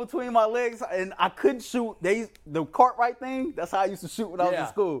dribble on between my legs and I couldn't shoot, the Cartwright thing, that's how I used to shoot when I was in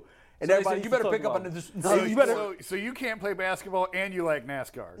school. And so everybody, you better pick up on this. So you can't play basketball and you like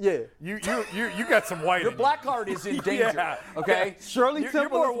NASCAR. Yeah. You got some white. Your black card is in danger. Yeah. Okay. Shirley Temple. You're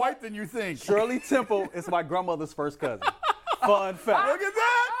more white than you think. Shirley Temple is my grandmother's first cousin. Fun fact. Look at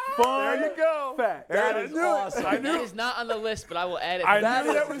that. Fun there you go. Fact. That is awesome. That is not on the list, but I will add it. I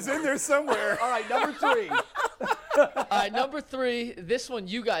knew that was in there somewhere. All right, number 3. All right, number 3. This one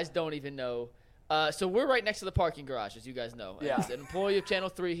you guys don't even know. So we're right next to the parking garage, as you guys know. Yeah. As an employee of Channel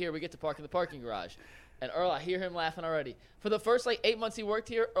 3 here, we get to park in the parking garage. And Earl, I hear him laughing already. For the first 8 months he worked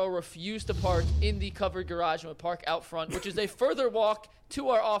here, Earl refused to park in the covered garage and would park out front, which is a further walk to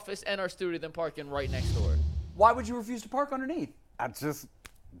our office and our studio than parking right next door. Why would you refuse to park underneath? I just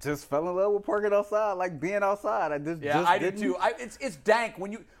fell in love with parking outside, like being outside. I did too. It's dank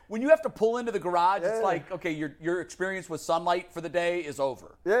when you have to pull into the garage. It's like, okay, your experience with sunlight for the day is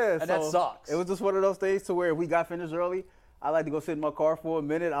over. Yeah, and that sucks. It was just one of those days to where if we got finished early, I like to go sit in my car for a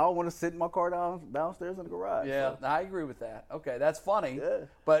minute. I don't want to sit in my car downstairs in the garage. Yeah, so. I agree with that. Okay, that's funny. Yeah.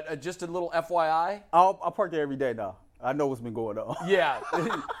 But just a little FYI. I'll park there every day now. I know what's been going on. Yeah,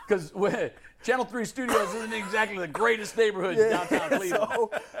 because Channel 3 Studios isn't exactly the greatest neighborhood in downtown Cleveland.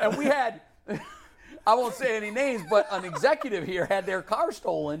 And we had, I won't say any names, but an executive here had their car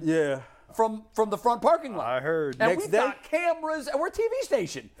stolen. Yeah. From the front parking lot. I heard. And we've got cameras, and we're a TV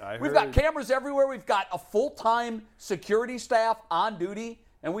station. We've got cameras everywhere. We've got a full-time security staff on duty,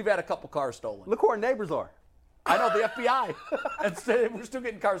 and we've had a couple cars stolen. Look who our neighbors are. I know, the FBI. And we're still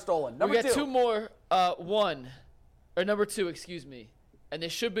getting cars stolen. Number 2. We got 2 more. Number 2, excuse me. And there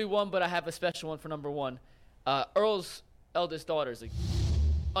should be 1, but I have a special one for number 1. Earl's eldest daughter is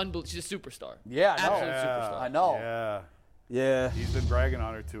she's a superstar. Yeah, I know. Absolute superstar. I know. Yeah. He's been bragging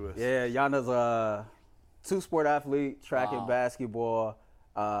on her to us. Yeah, Yana's a 2-sport athlete, track and basketball,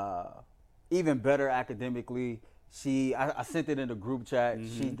 even better academically. I sent it in the group chat.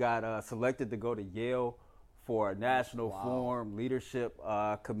 Mm-hmm. She got selected to go to Yale for a national forum leadership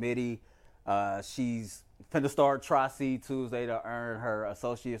committee. She's finna start Tri-C Tuesday to earn her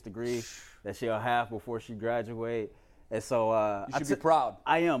associate's degree that she'll have before she graduates. And so you should be proud.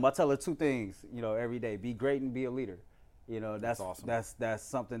 I am. I tell her 2 things, every day: be great and be a leader. That's awesome. That's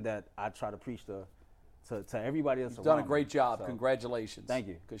something that I try to preach to to everybody else. You've done a great job. So, congratulations. Thank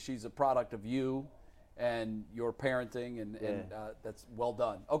you. Because she's a product of you and your parenting, and that's well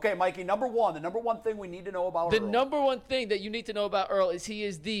done. Okay, Mikey, the number one thing we need to know about Earl. The number one thing that you need to know about Earl is he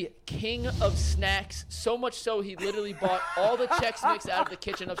is the king of snacks, so much so he literally bought all the Chex Mix out of the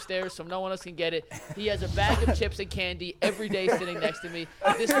kitchen upstairs so no one else can get it. He has a bag of chips and candy every day sitting next to me.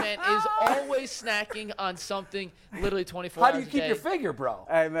 This man is always snacking on something literally 24 hours a day. How do you keep your figure, bro?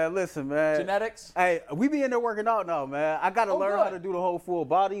 Hey, man, listen, man. Genetics? Hey, we be in there working out now, man. I got to learn how to do the whole full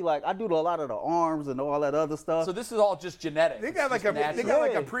body. Like, I do a lot of the arms and all that other stuff. So this is all just genetic. They got like a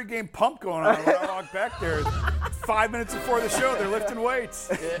pregame pump going on when I walk back there. 5 minutes before the show, they're lifting weights.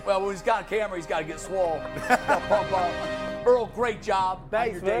 Yeah, well, when he's got a camera, he's got to get swole. Pump up. Earl, great job.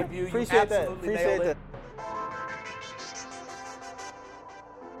 Thanks, on your man. debut. Appreciate you absolutely that. nailed Appreciate it. that.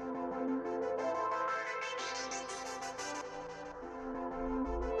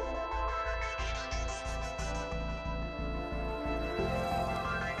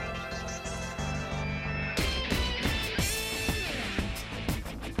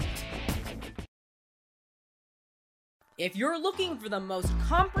 If you're looking for the most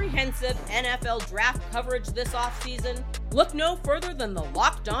comprehensive NFL draft coverage this offseason, look no further than the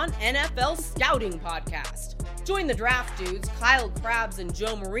Locked On NFL Scouting Podcast. Join the draft dudes, Kyle Krabs and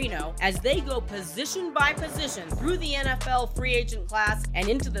Joe Marino, as they go position by position through the NFL free agent class and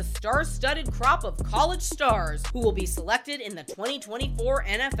into the star-studded crop of college stars who will be selected in the 2024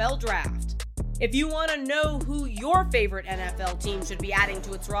 NFL Draft. If you want to know who your favorite NFL team should be adding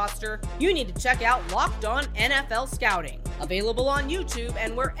to its roster, you need to check out Locked On NFL Scouting, available on YouTube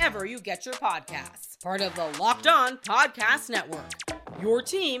and wherever you get your podcasts. Part of the Locked On Podcast Network, your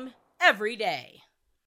team every day.